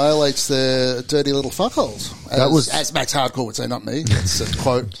 absolutely annihilates their dirty little fuckholes. As Max Hardcore would say, not me. That's a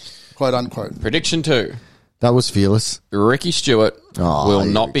quote unquote. Prediction 2. That was fearless. Ricky Stewart Oh, will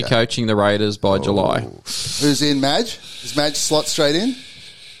here not we be go. coaching the Raiders by July. Who's in, Madge? Is Madge slot straight in?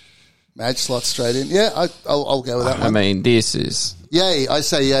 Madge slot straight in. Yeah, I'll go with that I one. mean, this is Yay, I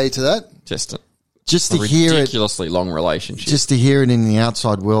say yay to that. just a Just to hear it. ridiculously long relationship. Just to hear it in the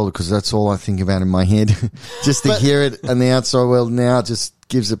outside world, because that's all I think about in my head. Just to hear it in the outside world now just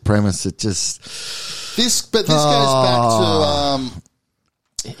gives it premise. It just... This goes back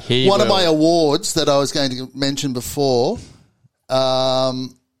to He one of will- my awards that I was going to mention before,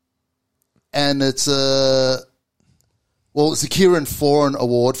 and it's the Kieran Foran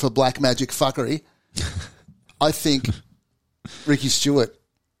Award for Black Magic Fuckery. I think Ricky Stewart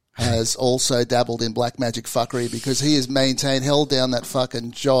has also dabbled in black magic fuckery because he has held down that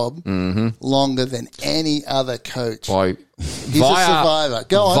fucking job longer than any other coach. by He's a survivor.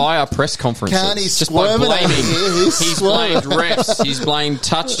 Go on. Via press conferences. Can't he just by squirm it blaming. out here? He's blamed refs. He's blamed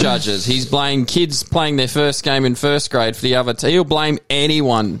touch judges. He's blamed kids playing their first game in first grade for the other team. He'll blame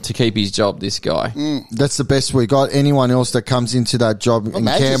anyone to keep his job, this guy. That's the best we got. Anyone else that comes into that job in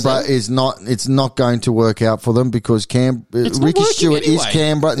Canberra it's not going to work out for them because Ricky Stewart anyway. is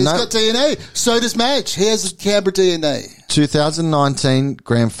Canberra. He's got DNA. So does Madge. He has Canberra DNA. 2019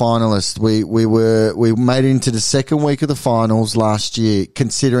 grand finalist. We made it into the second week of the finals last year,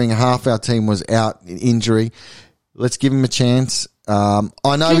 considering half our team was out in injury. Let's give him a chance. I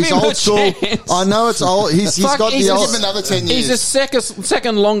know Give he's him a old school. chance. I know it's old. He's got the old. Give him another 10 years. He's the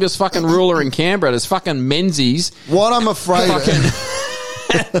second longest fucking ruler in Canberra. There's fucking Menzies. What I'm afraid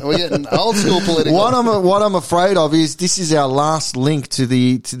We're getting old school political. What I'm afraid of is this is our last link to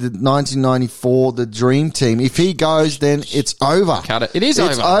the 1994 the Dream Team. If he goes, then it's over. Cut it. It is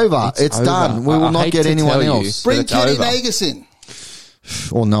It's over. over. It's done. We I will not hate get to anyone tell you, else. Bring but it's Kenny over. Nagus in.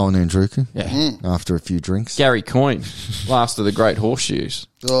 Or Nolan Andruka. Yeah. After a few drinks. Gary Coyne, last of the great horseshoes.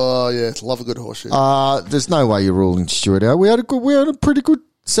 Oh, yeah. Love a good horseshoe. There's no way you're ruling Stewart out. We had a pretty good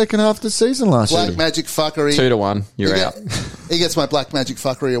second half of the season last Black year. Magic Fuckery. 2-1. You're out. He gets my Black Magic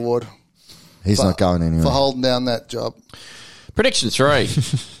Fuckery award. He's not going anywhere. For holding down that job. Prediction 3.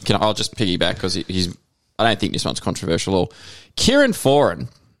 I'll just piggyback because I don't think this one's controversial at all. Kieran Foran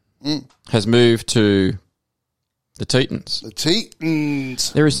has moved to the Titans. The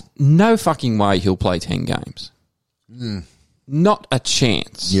Titans. There is no fucking way he'll play 10 games. Not a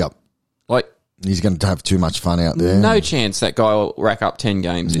chance. Yep. Like, He's going to have too much fun out there. no chance that guy will rack up 10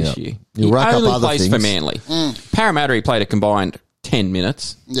 games this Yep. year. He'll He rack up only other plays for things. Manly. Parramatta, he played a combined 10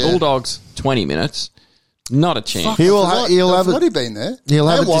 minutes. Yeah. Bulldogs, 20 minutes. Not a chance. He'll I have forgot a, he'd been there. he'll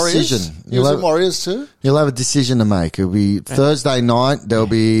have And a Warriors. decision. He was in Warriors too. He'll have a decision to make. It'll be Thursday night. There'll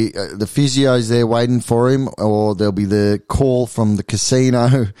be the physios there waiting for him, or there'll be the call from the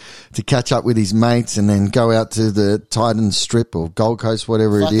casino to catch up with his mates and then go out to the Titans Strip or Gold Coast,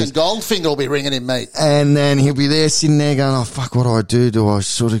 whatever it Fucking is. Goldfinger will be ringing him, mate. And then he'll be there sitting there going, oh, fuck, what do I do? Do I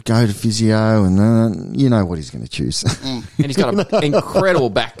sort of go to physio? And you know what he's going to choose. And he's got an incredible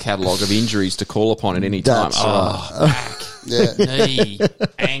back catalogue of injuries to call upon at any time. That's Back, Yeah. knee,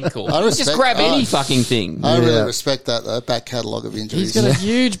 ankle. I Just respect- grab any I- fucking thing. I really Yeah. respect that, though, back catalogue of injuries. He's got a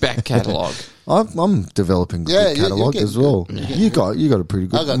huge back catalogue. I'm developing a Yeah, good you're catalogue getting as well. You got a pretty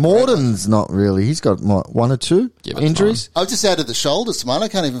I good. got Morden's not really. He's got what, one or two Give it injuries. I've just added the shoulders, man. I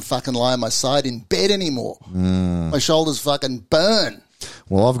can't even fucking lie on my side in bed anymore. My shoulders fucking burn.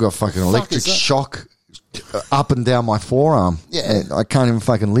 Well, I've got fucking electric is that? shock up and down my forearm. Yeah. And I can't even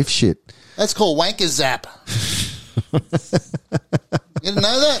fucking lift shit. That's called wanker zap. You didn't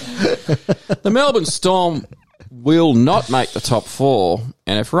know that? The Melbourne Storm will not make the top 4,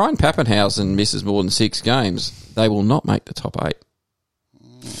 and if Ryan Pappenhausen misses more than 6 games, they will not make the top 8.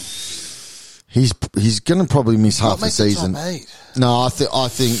 He's going to probably miss half the Make season. the top 8. No, I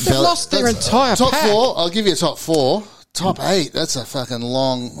think They've lost their entire Top pack. 4, I'll give you a top 4. Top 8, that's a fucking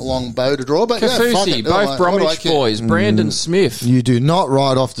long bow to draw. But yeah, fuck Kafusi, it. both Bromwich boys, Brandon Smith. you do not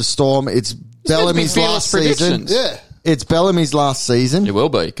ride off the Storm. It's Bellamy's fearless last season. predictions. Yeah. It's Bellamy's last season. It will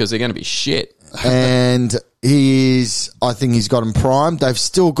be, because they're going to be shit. And I think he's got him primed. They've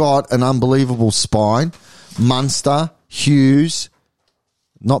still got an unbelievable spine. Munster, Hughes,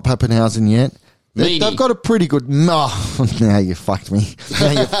 not Pappenhausen yet. Meany. They've got a pretty good. Oh, now you fucked me.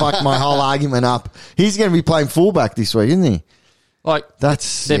 Now you fucked my whole argument up. He's going to be playing fullback this week, isn't he? Like,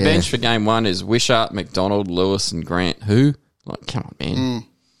 That's their yeah. bench for game 1 is Wishart, McDonald, Lewis, and Grant. Who? Like, come on, man.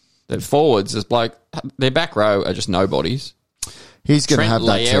 Their forwards is like, their back row are just nobodies. He's going to Trent have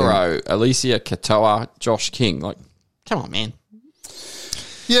that team. Laero, Alicia Katoa, Josh King. Like, come on, man.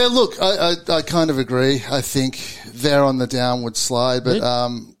 Yeah, look, I kind of agree. I think they're on the downward slide, but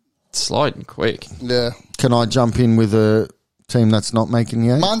Sliding quick. yeah. Can I jump in with a team that's not making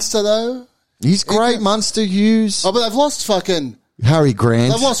the eight? Munster though. He's great. Munster, Hughes, Oh, but they've lost fucking. Harry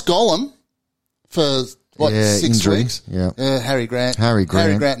Grant. They've lost Gollum for what Yeah, 6 injury. weeks. Yeah. Harry Grant. Harry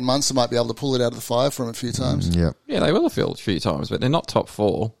Grant. and Munster might be able to pull it out of the fire from a few times. Yeah. Yeah, they will have filled a few times, but they're not top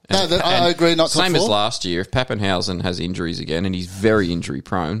 4. No, I agree, not top Same as 4. last year. If Pappenhausen has injuries again, and he's very injury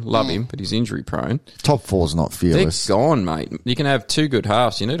prone, love him, but he's injury prone, Top four's not they're fearless. gone, mate. You can have 2 good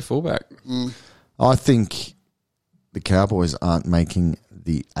halves. You need a fullback. I think the Cowboys aren't making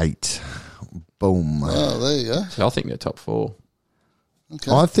the 8. Boom. Oh, there you go. So I think they're top 4. Okay.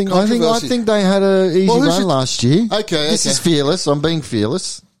 I think Controversy. they had a easy Well, who's run your- last year. Okay, This okay. is fearless. I'm being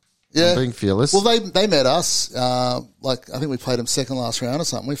fearless. Yeah. I'm being fearless. Well, they met us. Like I think we played them second last round or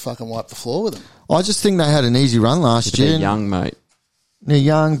something. We fucking wiped the floor with them. I just think they had an easy run last year. They're young, mate. They're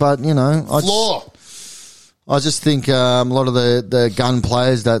young, but you know, Floor. I just think a lot of the gun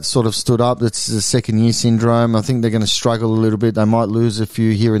players that sort of stood up, it's the second-year syndrome. I think they're going to struggle a little bit. They might lose a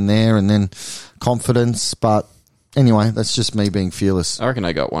few here and there and then confidence. But anyway, that's just me being fearless. I reckon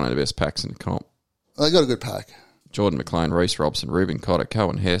they got one of the best packs in the comp. They got a good pack. Jordan McLean, Reece Robson, Ruben Cotter,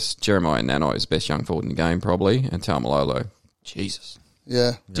 Cohen Hess, Jeremiah Nanai is best young forward in the game probably, and Taumalolo. Jesus.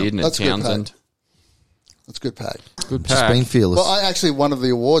 Yeah. Dearden That's a good Townsend. pack. That's a good pack. Good Just pack. being fearless. Well, I actually won of the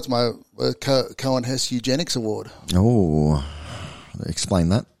awards, my Cohen Hess Eugenics Award. Oh, explain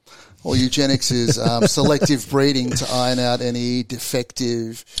that. Well, eugenics is selective breeding to iron out any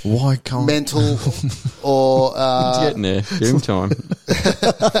defective Why can't mental or It's getting there. Give him time.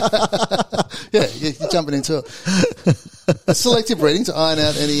 yeah, you're jumping into it. Selective breeding to iron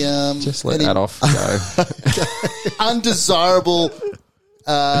out any Just let any that off go. undesirable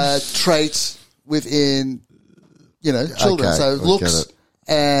traits within children. Okay, So I get looks it.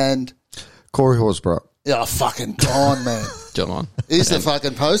 and Corey Horsburgh. fucking gone, man. John. He's the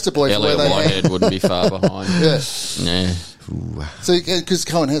fucking poster boy for where Elliot they hang. Whitehead wouldn't be far behind. Yeah. Yeah. So because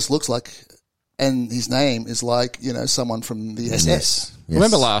Cohen Hess looks like, and his name is like someone from the SS. Yes.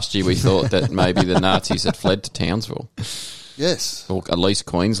 Remember last year we thought that maybe the Nazis had fled to Townsville, Yes. or at least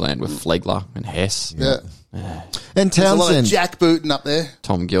Queensland, with Flegler and Hess. Yeah. And There's a lot of Townsend. jackbooting up there.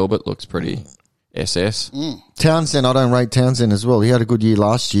 Tom Gilbert looks pretty SS. Townsend, I don't rate Townsend as well. He had a good year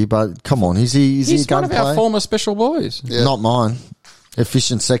last year, but come on, is he a He's gun one of player? our former special boys. Yeah. Not mine.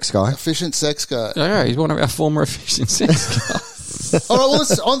 Efficient sex guy. Efficient sex guy. Yeah, he's one of our former efficient sex guys. All right,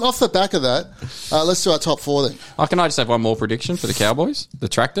 well, off the back of that, let's do our top four then. Can I just have one more prediction for the Cowboys? The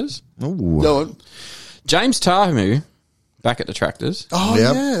Tractors. Ooh. Go on. James Tahumu, back at the Tractors, Oh,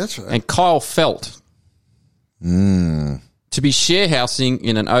 Yep. yeah, that's right. and Kyle Felt to be sharehousing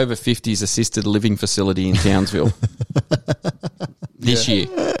in an over 50s assisted living facility in Townsville this year.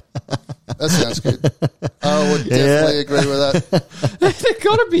 That sounds good. I would definitely agree with that. They've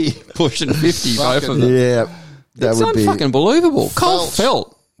got to be pushing 50, both of them. Yeah, that It's would be. unfucking believable. Kyle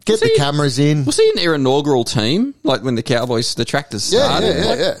Felt. Get Was the he- cameras in. Was he in their inaugural team? Like when the Cowboys, the Tractors Yeah, started? yeah,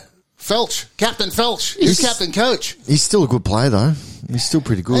 Like, yeah. Felch. Captain Felch. He's captain coach. He's still a good player though. He's still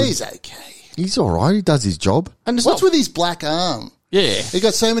pretty good. He's okay. He's all right. He does his job. And it's What's not, with his black arm? yeah. He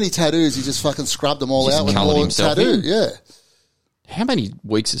got so many tattoos, he just fucking scrubbed them all Just out with coloured more himself tattoo. in. Yeah. How many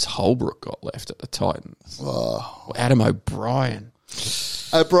weeks has Holbrook got left at the Titans? Or Adam O'Brien.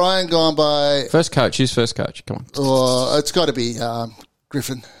 O'Brien gone by. First coach. Who's first coach? Come on. It's got to be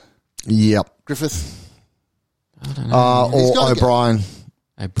Griffin. Yep. Griffith. He's Or gotta O'Brien.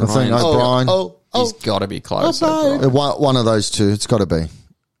 I think O'Brien. O'Brien. He's got to be close. O'Brien. O'Brien. One of those two. It's got to be.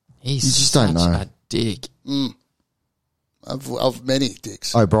 He's You just don't such know. a dick. Of many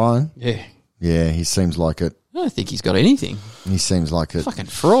dicks. O'Brien. Yeah. Yeah, he seems like it. I don't think he's got anything. He seems like it. Fucking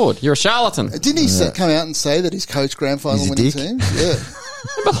fraud. You're a charlatan. Didn't he come out and say that he's coached grand final He's a winning dick? teams? Yeah.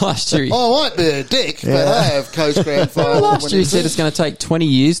 Remember last year? Oh, I might be a dick, but I have coached grand final Last year he winning said it's teams. going to take 20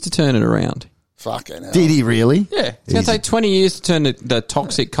 years to turn it around. Fucking hell. Did he really? Yeah, it's going to take 20 years to turn the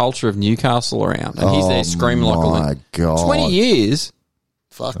toxic culture of Newcastle around. And he's there screaming like a my lin- God. 20 years?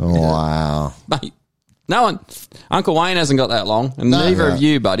 Fuck. Wow. Mate, no one. Uncle Wayne hasn't got that long, and neither of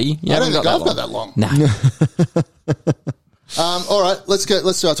you, buddy. You I don't haven't think I've got got that long. No. All right, let's go.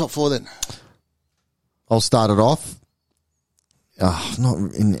 Let's do our top four then. I'll start it off.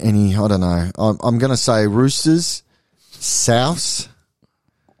 Not in any, I don't know. I'm going to say Roosters, Souths,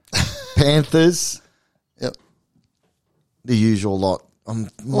 Panthers, Yep. the usual lot. I who's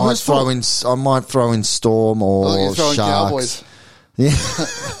might throw in Storm or Oh, you're throwing Sharks. Cowboys. Yeah.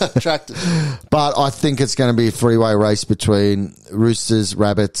 Attracted. But I think it's going to be a three-way race between Roosters,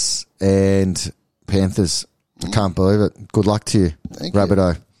 Rabbits, and Panthers. I can't believe it. Good luck to you, Thank you.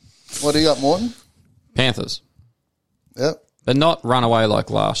 Rabbitoh. What do you got, Morton? Panthers. Yep. They're not run away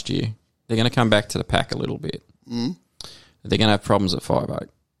like last year. They're going to come back to the pack a little bit. They're going to have problems at 5'8".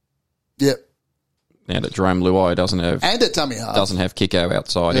 Yep. Now that Jerome Luai doesn't have And at dummy half. Kiko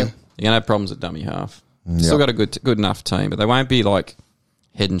outside him. Yeah. They're going to have problems at dummy half. Still got a good enough team, but they won't be like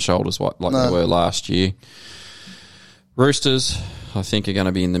head and shoulders like they were last year. Roosters, I think, are going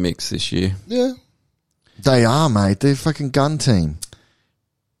to be in the mix this year. Yeah. They are, mate. They're a fucking gun team.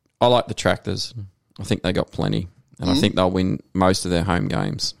 I like the Tractors. I think they got plenty, and I think they'll win most of their home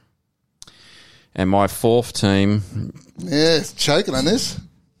games. And my fourth team, Yeah, it's choking on this.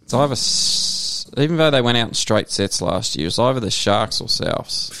 it's either, even though they went out in straight sets last year, it's either the Sharks or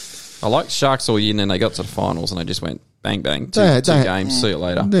Souths. I liked Sharks all year, and then they got to the finals, and they just went bang, bang, two games, see you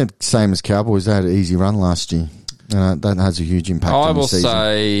later. They're the same as Cowboys. They had an easy run last year. That has a huge impact I on the will season.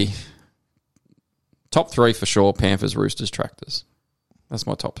 say top three for sure, Panthers, Roosters, Tractors. That's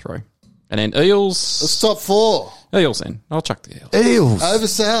my top three. And then Eels. Let's top 4. Eels then. I'll chuck the Eels. Eels. Over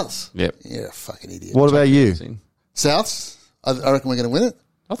Souths. Yep. You're a fucking idiot. What about you? Souths? I reckon we're going to win it.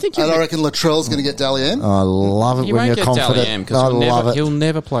 I think And I reckon Latrell's going to get Dalian. I love it you when won't you're get confident. Dalian I because love it. he'll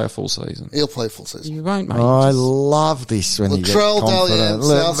never play a full season. He'll play full season. You won't, mate. I love this when you get Latrell, confident.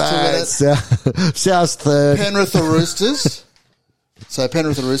 Dalian, Souths to win it. South's third. Penrith or Roosters? So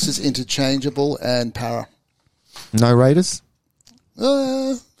Penrith or Roosters, interchangeable, and Para. No Raiders?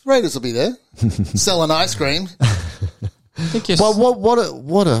 Raiders will be there. Selling ice cream. I think you're But what a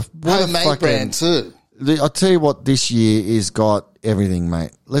Homemade fucking brand too. I'll tell you what, this year is got everything, mate.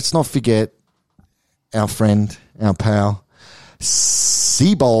 Let's not forget our friend, our pal,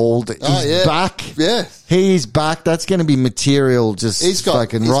 Seabold is back. Yeah. He's back. That's going to be material. Just He's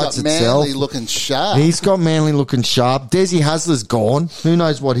got writes itself. Manly looking sharp. He's got Manly looking sharp. Desi Hasler's gone. Who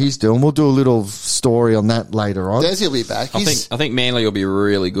knows what he's doing? We'll do a little story on that later on. Desi will be back. I think Manly will be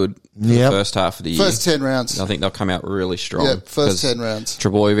really good for the first half of the year. First 10 rounds. I think they'll come out really strong. Yeah, first 'cause 10 rounds.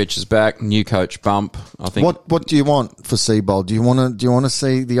 Trebojevic is back. New coach bump. I think. What do you want for Seabold? Do you want to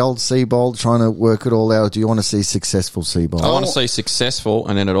see the old Seabold trying to work it all out? Or do you want to see successful Seabold? I want to see successful,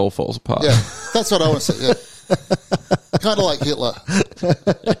 and then it all falls apart. Yeah, that's what I want to see. Yeah. Kind of like Hitler.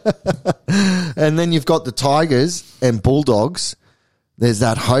 And then you've got the Tigers and Bulldogs. There's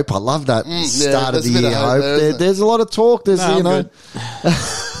that hope. I love that start of the year hope. There's a lot of talk. There's I'm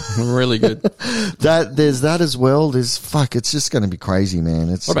really good. there's that as well. It's just going to be crazy,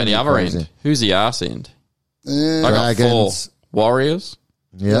 man. What about the other end? Who's the arse end? I got 4. Dragons. Warriors,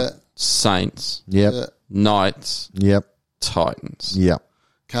 Yep. Saints, Yep. Yeah. Knights, Yep. Titans. Yep.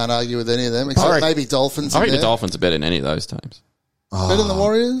 Can't argue with any of them, except maybe Dolphins. I in think the there. Dolphins are better than any of those teams. Better than the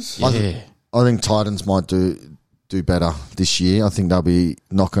Warriors? Yeah. I think Titans might do better this year. I think they'll be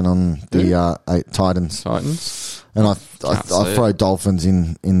knocking on the Titans. Titans. And I Can't see throw Dolphins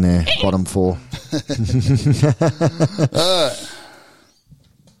in their bottom 4.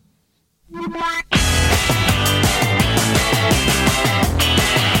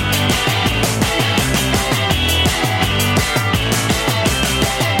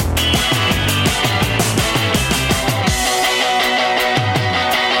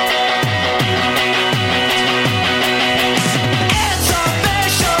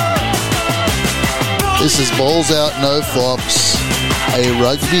 This is Balls Out, No Flops, a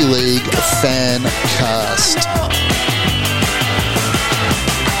rugby league fan cast.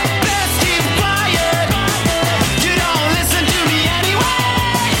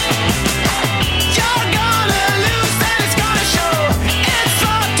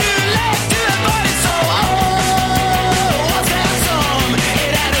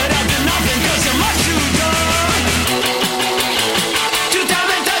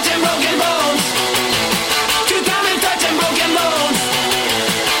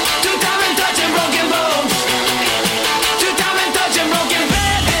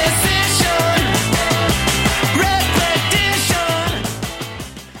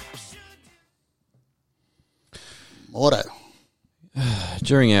 Auto.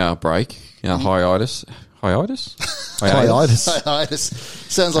 During our break, our hiatus. Hiatus.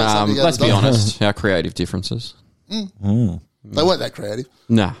 Sounds like something Let's be honest, our creative differences. They weren't that creative.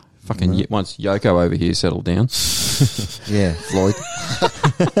 Nah. Fucking once Yoko over here settled down. Yeah, Floyd.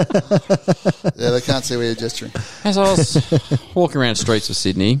 Yeah, they can't see where you're gesturing. As I was walking around streets of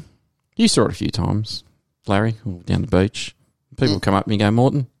Sydney, you saw it a few times, Larry, or down the beach. People come up to me and go,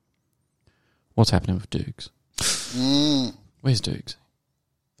 Morton, what's happening with Dukes? Where's Dukes?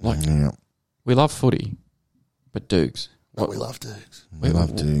 Yeah. We love footy, but Dukes. But we love Dukes. We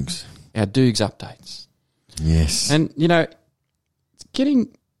love Dukes. Our Dukes updates. Yes. And, it's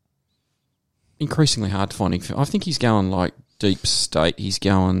getting increasingly hard to find. I think he's going like deep state. He's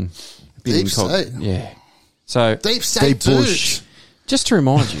going Deep state? Yeah. So Deep state Deep bush. Dukes. just to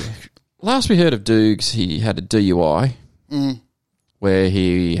remind you, last we heard of Dukes, he had a DUI where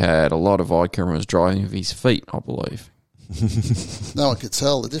he had a lot of eye cameras driving with his feet, I believe. No one could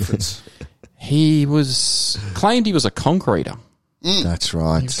tell the difference. He claimed he was a concreter. That's He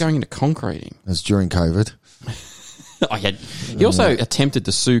right. was going into concreting. That's during COVID. He also attempted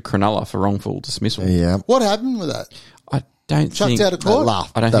to sue Cronulla for wrongful dismissal. Yeah. What happened with that? I don't Chucked think out of court?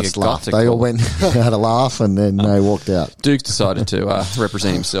 Laugh. I don't That's think it got laugh. to They all court. went, had a laugh, and then they walked out. Dukes decided to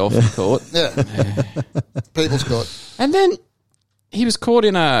represent himself in court. Yeah. People's Court. And then he was caught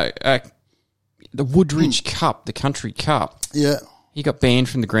in the Woodridge Cup, the Country Cup. Yeah. He got banned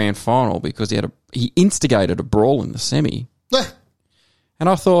from the grand final because he instigated a brawl in the semi. Eh, And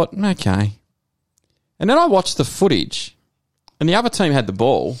I thought, okay. And then I watched the footage, and the other team had the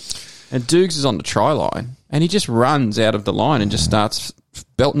ball, and Dukes is on the try line, and he just runs out of the line and just starts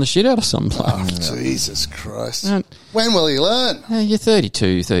belting the shit out of some player. Oh, Jesus Christ. And- When will he learn? You're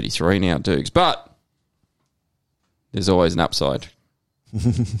 32, 33 now, Dukes, but there's always an upside.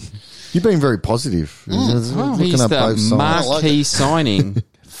 You've been very positive. Well, Looking he's at the both sides. marquee signing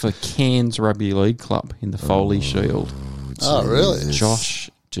for Cairns Rugby League Club in the Foley Shield. Oh, really? Josh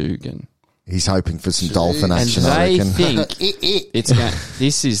Dugan. He's hoping for some dolphin And action, I they reckon. think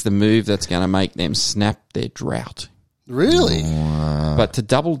this is the move that's going to make them snap their drought. Really? But to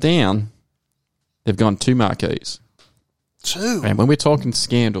double down, they've gone 2 marquees. 2? And when we're talking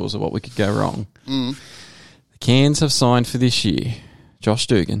scandals of what we could go wrong, the Cairns have signed for this year Josh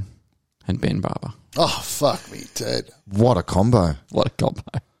Dugan and Ben Barber. Oh, fuck me, Ted. What a combo. What a combo.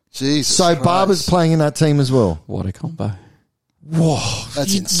 Jesus So Christ. Barber's playing in that team as well. What a combo. Whoa.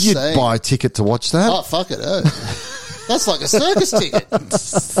 That's You'd insane. buy a ticket to watch that? Oh, fuck it. Oh. That's like a circus ticket.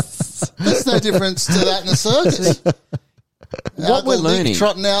 There's no difference to that in a circus. What we're learning,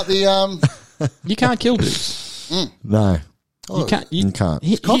 Trotting out the... you can't kill dudes. No. You can't. You can't.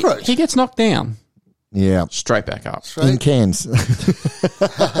 Cockroach. He gets knocked down. Yeah. Straight back up. In Cairns.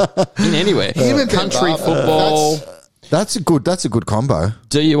 In anywhere. Him and Ben Country Barber, football, That's a good combo.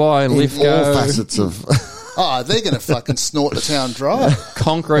 DUI and In all Lithgow, facets of Oh, they're going to fucking snort the town dry,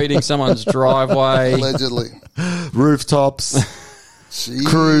 concreting someone's driveway. allegedly. rooftops, Jesus.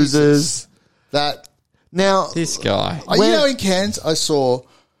 cruises. That... Now, This guy. You know, in Cairns, I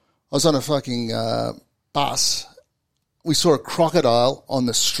was on a fucking bus. We saw a crocodile on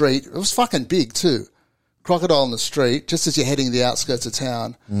the street. It was fucking big too. Crocodile on the street, just as you're heading the outskirts of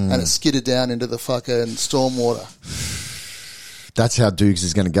town, and it skidded down into the fucking stormwater. that's how Dukes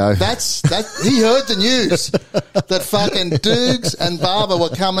is going to go. He heard the news that fucking Dukes and Barber were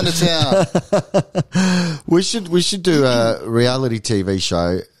coming to town. We should do a reality TV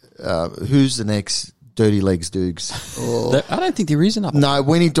show. Who's the next Dirty Legs Dukes? I don't think there is another. No,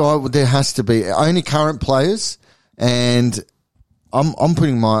 when he died, there has to be only current players, and I'm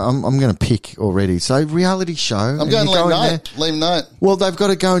going to pick already. So reality show. I'm going Liam Knight. Liam Knight. Well, they've got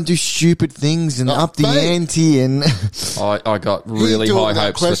to go and do stupid things and up the mate. ante, and I got really do all high that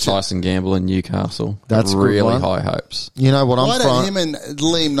hopes for question? Tyson Gamble in Newcastle. That's a good really one. high hopes. you know what Why I'm don't trying. him and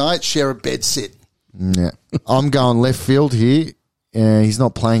Liam Knight share a bed sit? Yeah, I'm going left field here. He's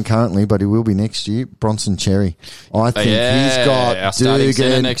not playing currently, but he will be next year. Bronson Cherry. I think he's got our starting centre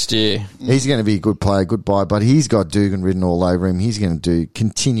Dugan. next year. He's going to be a good player, good buy, but he's got Dugan written all over him. He's going to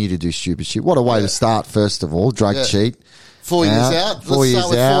continue to do stupid shit. What a way to start, first of all. Drug cheat. 4 years out. 4 years Let's start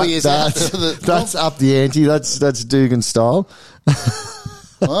with out. 4 years That's, out. that's up the ante. That's Dugan style.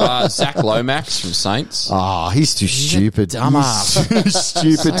 Zach Lomax from Saints. Oh, he's too stupid. dumbass. He's too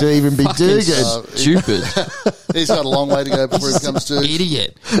stupid to even be Fucking Dugan. stupid. He's got a long way to go before he becomes Dukes.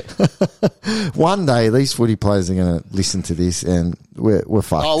 Idiot. One day, these footy players are going to listen to this, and we're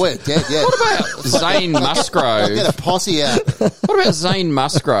fucked. Oh, we're dead, yeah. Zane Musgrove. Get a posse out. What about Zane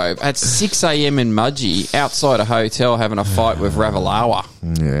Musgrove at 6 a.m. in Mudgee outside a hotel having a fight with Ravalawa?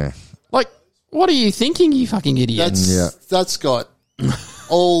 Yeah. Like, what are you thinking, you fucking idiot? That's got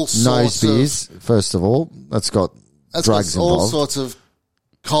all Nose sorts beers, first of all. That's got drugs all involved. sorts of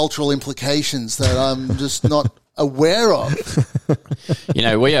cultural implications that I'm just not aware of. You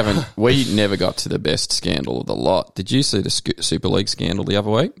know, we never got to the best scandal of the lot. Did you see the Super League scandal the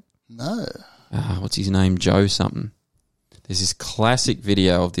other week? No. What's his name? Joe something. There's this classic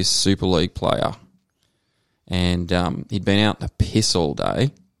video of this Super League player, and he'd been out in the piss all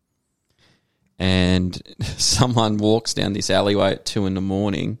day, and someone walks down this alleyway at 2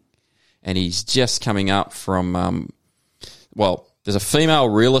 a.m, and he's just coming up from, there's a female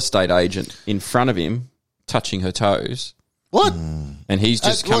real estate agent in front of him touching her toes, What? and he's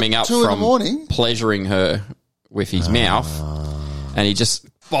just coming up 2 in the from morning? pleasuring her with his mouth, and he just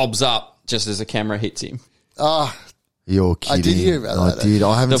bobs up just as the camera hits him. Ah, You're kidding. I did hear about that. I did.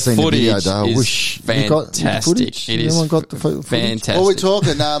 I haven't The seen the video, footage though. I is wish you got the fantastic. footage. It is Anyone got the footage? fantastic. what are we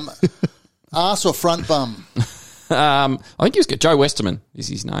talking? Arse or front bum? I think he was Joe Westerman is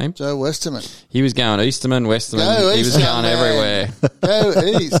his name. Joe Westerman. He was going Easterman, Westerman. Go He was east, going young man. everywhere.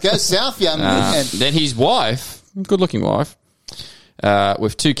 Go east. Go south, young man. Then his wife, good-looking wife,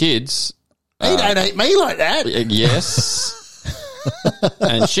 with 2 kids. He don't hate me like that. Yes.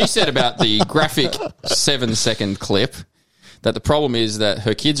 And she said about the graphic 7-second clip that the problem is that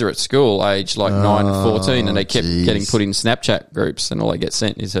her kids are at school aged like 9 and 14, and they kept jeez. getting put in Snapchat groups, and all they get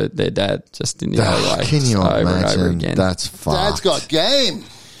sent is their dad just in the alleyway. Can you over imagine? and over again. That's fucked. Dad's got game.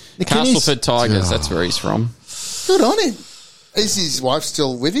 Castleford Tigers, that's where he's from. Good on him. Is his wife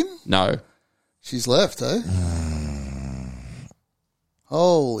still with him? No. She's left, eh?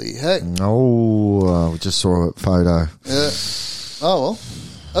 Holy heck. Oh, we just saw a photo. Yeah. Oh, well.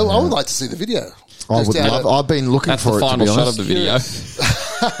 Oh, I would like to see the video. I've been looking That's for the it, to final be shot honest. of the video.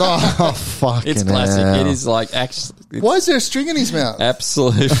 Oh, fucking It's classic. hell. It is like actually Why is there a string in his mouth?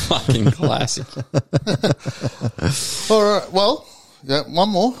 absolute fucking classic. All right. Well, yeah, one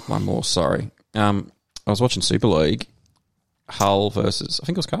more. One more, sorry. I was watching Super League, Hull versus, I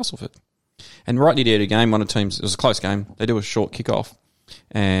think it was Castleford. And right near the end of the game, one of the teams, it was a close game, they do a short kickoff,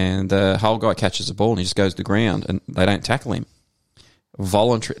 and the Hull guy catches the ball and he just goes to the ground, and they don't tackle him.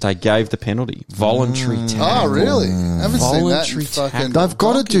 Voluntary, they gave the penalty. Voluntary tackle. Oh, really? I haven't seen that. Voluntary In fucking tackle. They've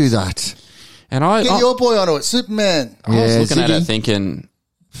got to do that. And I Get your boy onto it, Superman. was Yeah, looking at it Ziggy. thinking,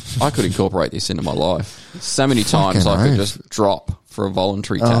 I could incorporate this into my life. So many times Fucking I could oath. just drop for a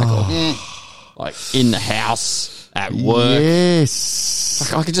voluntary tackle. Like in the house, at work. Yes.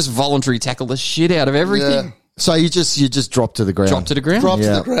 Like, I could just voluntary tackle the shit out of everything. Yeah. So you just drop to the ground. Drop to the ground. Drop to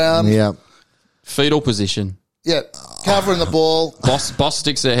the ground. Yeah. Fetal position. Yeah. Covering the ball. Boss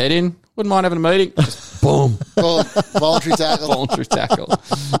sticks their head in. Wouldn't mind having a meeting. Just boom. Boom. Voluntary tackle. Voluntary tackle.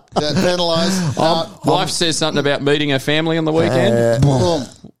 Penalised. Wife says something about meeting her family on the weekend. Boom.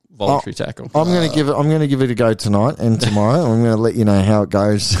 Voluntary tackle. I'm going to give it a go tonight and tomorrow. I'm going to let you know how it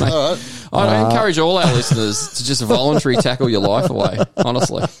goes. All right. I encourage all our listeners to just voluntary tackle your life away,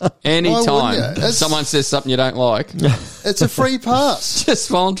 honestly. Why Anytime wouldn't you? someone says something you don't like, It's a free pass. just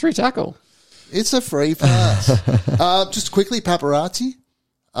voluntary tackle. It's a free pass. Just quickly, paparazzi.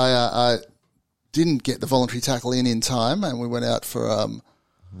 I didn't get the voluntary tackle in time, and we went out for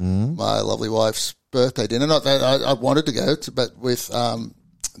my lovely wife's birthday dinner. Not that I wanted to go to, but with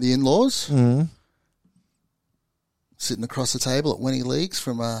the in-laws. Sitting across the table at Winnie Leagues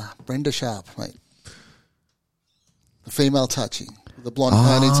from Brenda Sharp, mate. The female touchy, with the blonde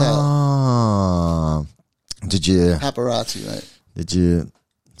ponytail. Ah. Did you? Paparazzi, mate. Did you?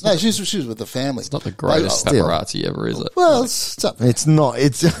 No, she was with the family. It's not the greatest Still. paparazzi ever, is it? Well, it's up there. It's not.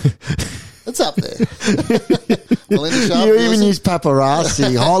 It's. It's up there. Belinda Sharp. You even Wilson. use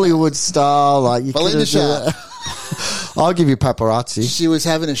paparazzi, Hollywood style. Like you Belinda could've- Sharp. I'll give you paparazzi. She was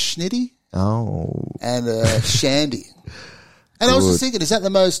having a schnitty Oh. and a shandy. And I was just thinking, is that the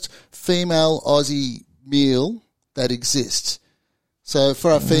most female Aussie meal that exists? So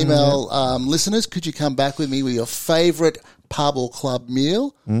for our female listeners, could you come back with me with your favourite pub or club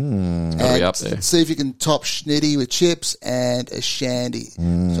meal? Gotta be And up there. see if you can top schnitty with chips and a shandy,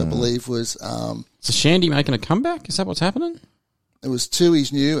 which I believe was Is Shandy making a comeback? Is that what's happening? it was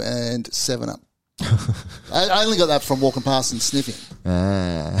Tooheys New and 7-Up. I only got that from walking past and sniffing,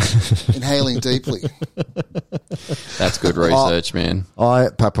 inhaling deeply. That's good research, man.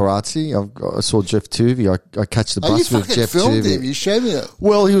 Paparazzi. I saw Jeff Tuvey. I catch the Oh, you bus with fucking Jeff filmed Tuvey. him. You showed me that.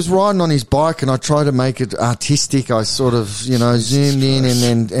 Well, he was riding on his bike, and I tried to make it artistic. I sort of, zoomed in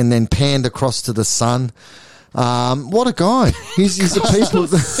and then panned across to the sun. What a guy! He's the people.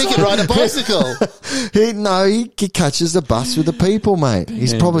 He can ride a bicycle. He catches the bus with the people, mate.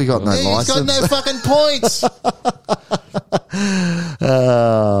 He's probably got no He's got license. no fucking points.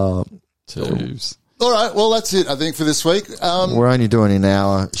 Twos. All right, well, that's it, I think, for this week. We're only doing an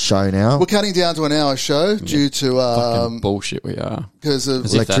hour show now. We're cutting down to an hour show due to Fucking bullshit we are. because of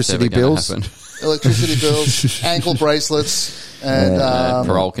As if that's Electricity ever gonna bills. happen. electricity bills, ankle bracelets, and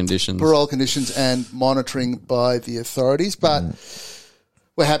Parole conditions. parole conditions and monitoring by the authorities. But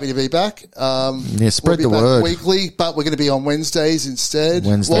we're happy to be back. Spread be the back word. weekly, but we're going to be on Wednesdays instead.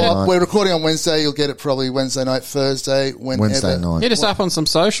 Wednesday night. We're recording on Wednesday. You'll get it probably Wednesday night, Thursday, whenever. Wednesday night. Hit us up on some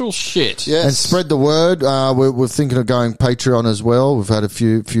social shit. Yes. And spread the word. We're thinking of going Patreon as well. We've had a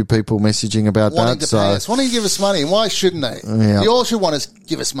few people messaging about Wanting that. to pay us, wanting to give us money, and why shouldn't they? Yeah. You all should want to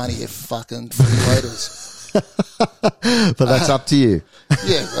give us money, you fucking freeloaders. But that's up to you.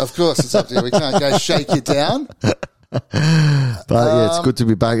 Yeah, of course, it's up to you. We can't go shake you down. But yeah, it's good to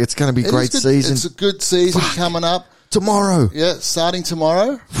be back. It's going to be a It is great good. season. It's a good season coming up. Tomorrow. Yeah, starting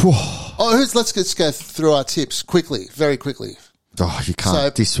tomorrow. Let's just go through our tips quickly, very quickly. Oh, you can't. So-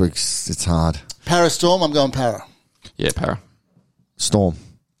 This week's, it's hard. Para Storm, I'm going Para. Yeah, para. Storm.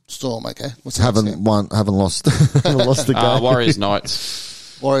 Storm, okay. What's the next Haven't game? won, haven't lost, haven't lost the game. Warriors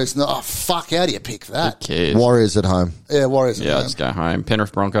Knights. Warriors, no. Oh, fuck, how do you pick that? Cares. Warriors at home. Yeah, Warriors. Yeah, okay. let's go home.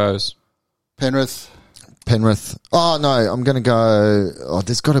 Penrith Broncos. Penrith. Penrith. Oh, no, I'm going to go. Oh,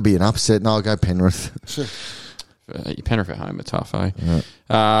 there's got to be an upset. No, I'll go Penrith. Sure. Penrith at home are tough, eh?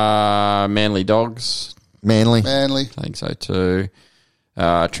 Manly Dogs. Manly. Manly. I think so too.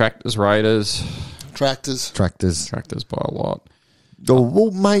 Tractors Raiders. Tractors. Tractors by a lot. Oh, well,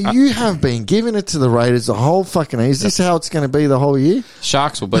 mate, you have been giving it to the Raiders the whole fucking. Is this how it's going to be the whole year?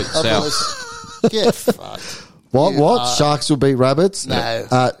 Sharks will beat the South. Get fucked. What? You What? are- Sharks will beat Rabbits? No.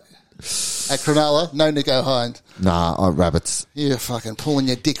 At Cronulla, no Nico Hind. Nah, Rabbits. You're fucking pulling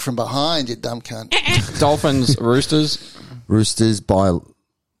your dick from behind, you dumb cunt. Dolphins, Roosters. Roosters by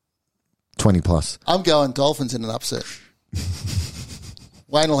 20 plus. I'm going Dolphins in an upset.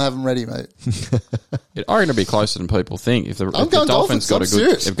 Wayne will have them ready, mate. I reckon it'll be closer than people think. If the going Dolphins got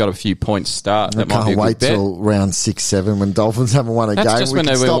serious. they've got a few points start. That I might be a can't wait good bet. till round 6-7 when Dolphins haven't won a That's game. just We when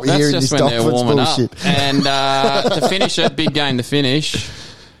can they're stop hearing this when they're Dolphins warming bullshit. up. And to finish it, big game to finish.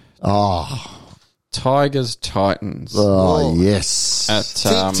 Oh, Tigers, Titans oh yes. at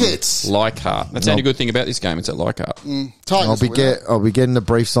Tits. Leichhardt. That's the only good thing about this game. It's at Leichhardt. Titans I'll be getting the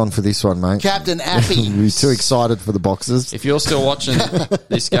briefs on for this one, mate. Captain Appy. We're too excited for the boxes. If you're still watching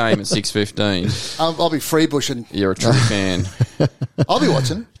this game at 6:15, I'll be free bushing. you're a true fan. I'll be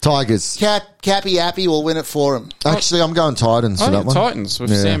watching. Tigers. Cappy Appy will win it for him. Actually, I'm going Titans for Oh, that one. Titans with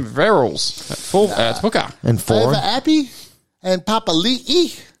Yeah. Sam Verrills at full at hooker. And Over foreign. Appy and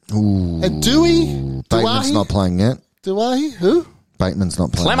Papali'i and Dewey. Bateman's not playing yet. Dewey? Who? Bateman's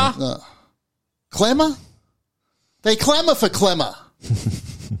not playing. Clemmer. No. Clemmer? They clamour for Clemmer.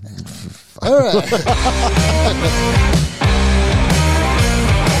 All right.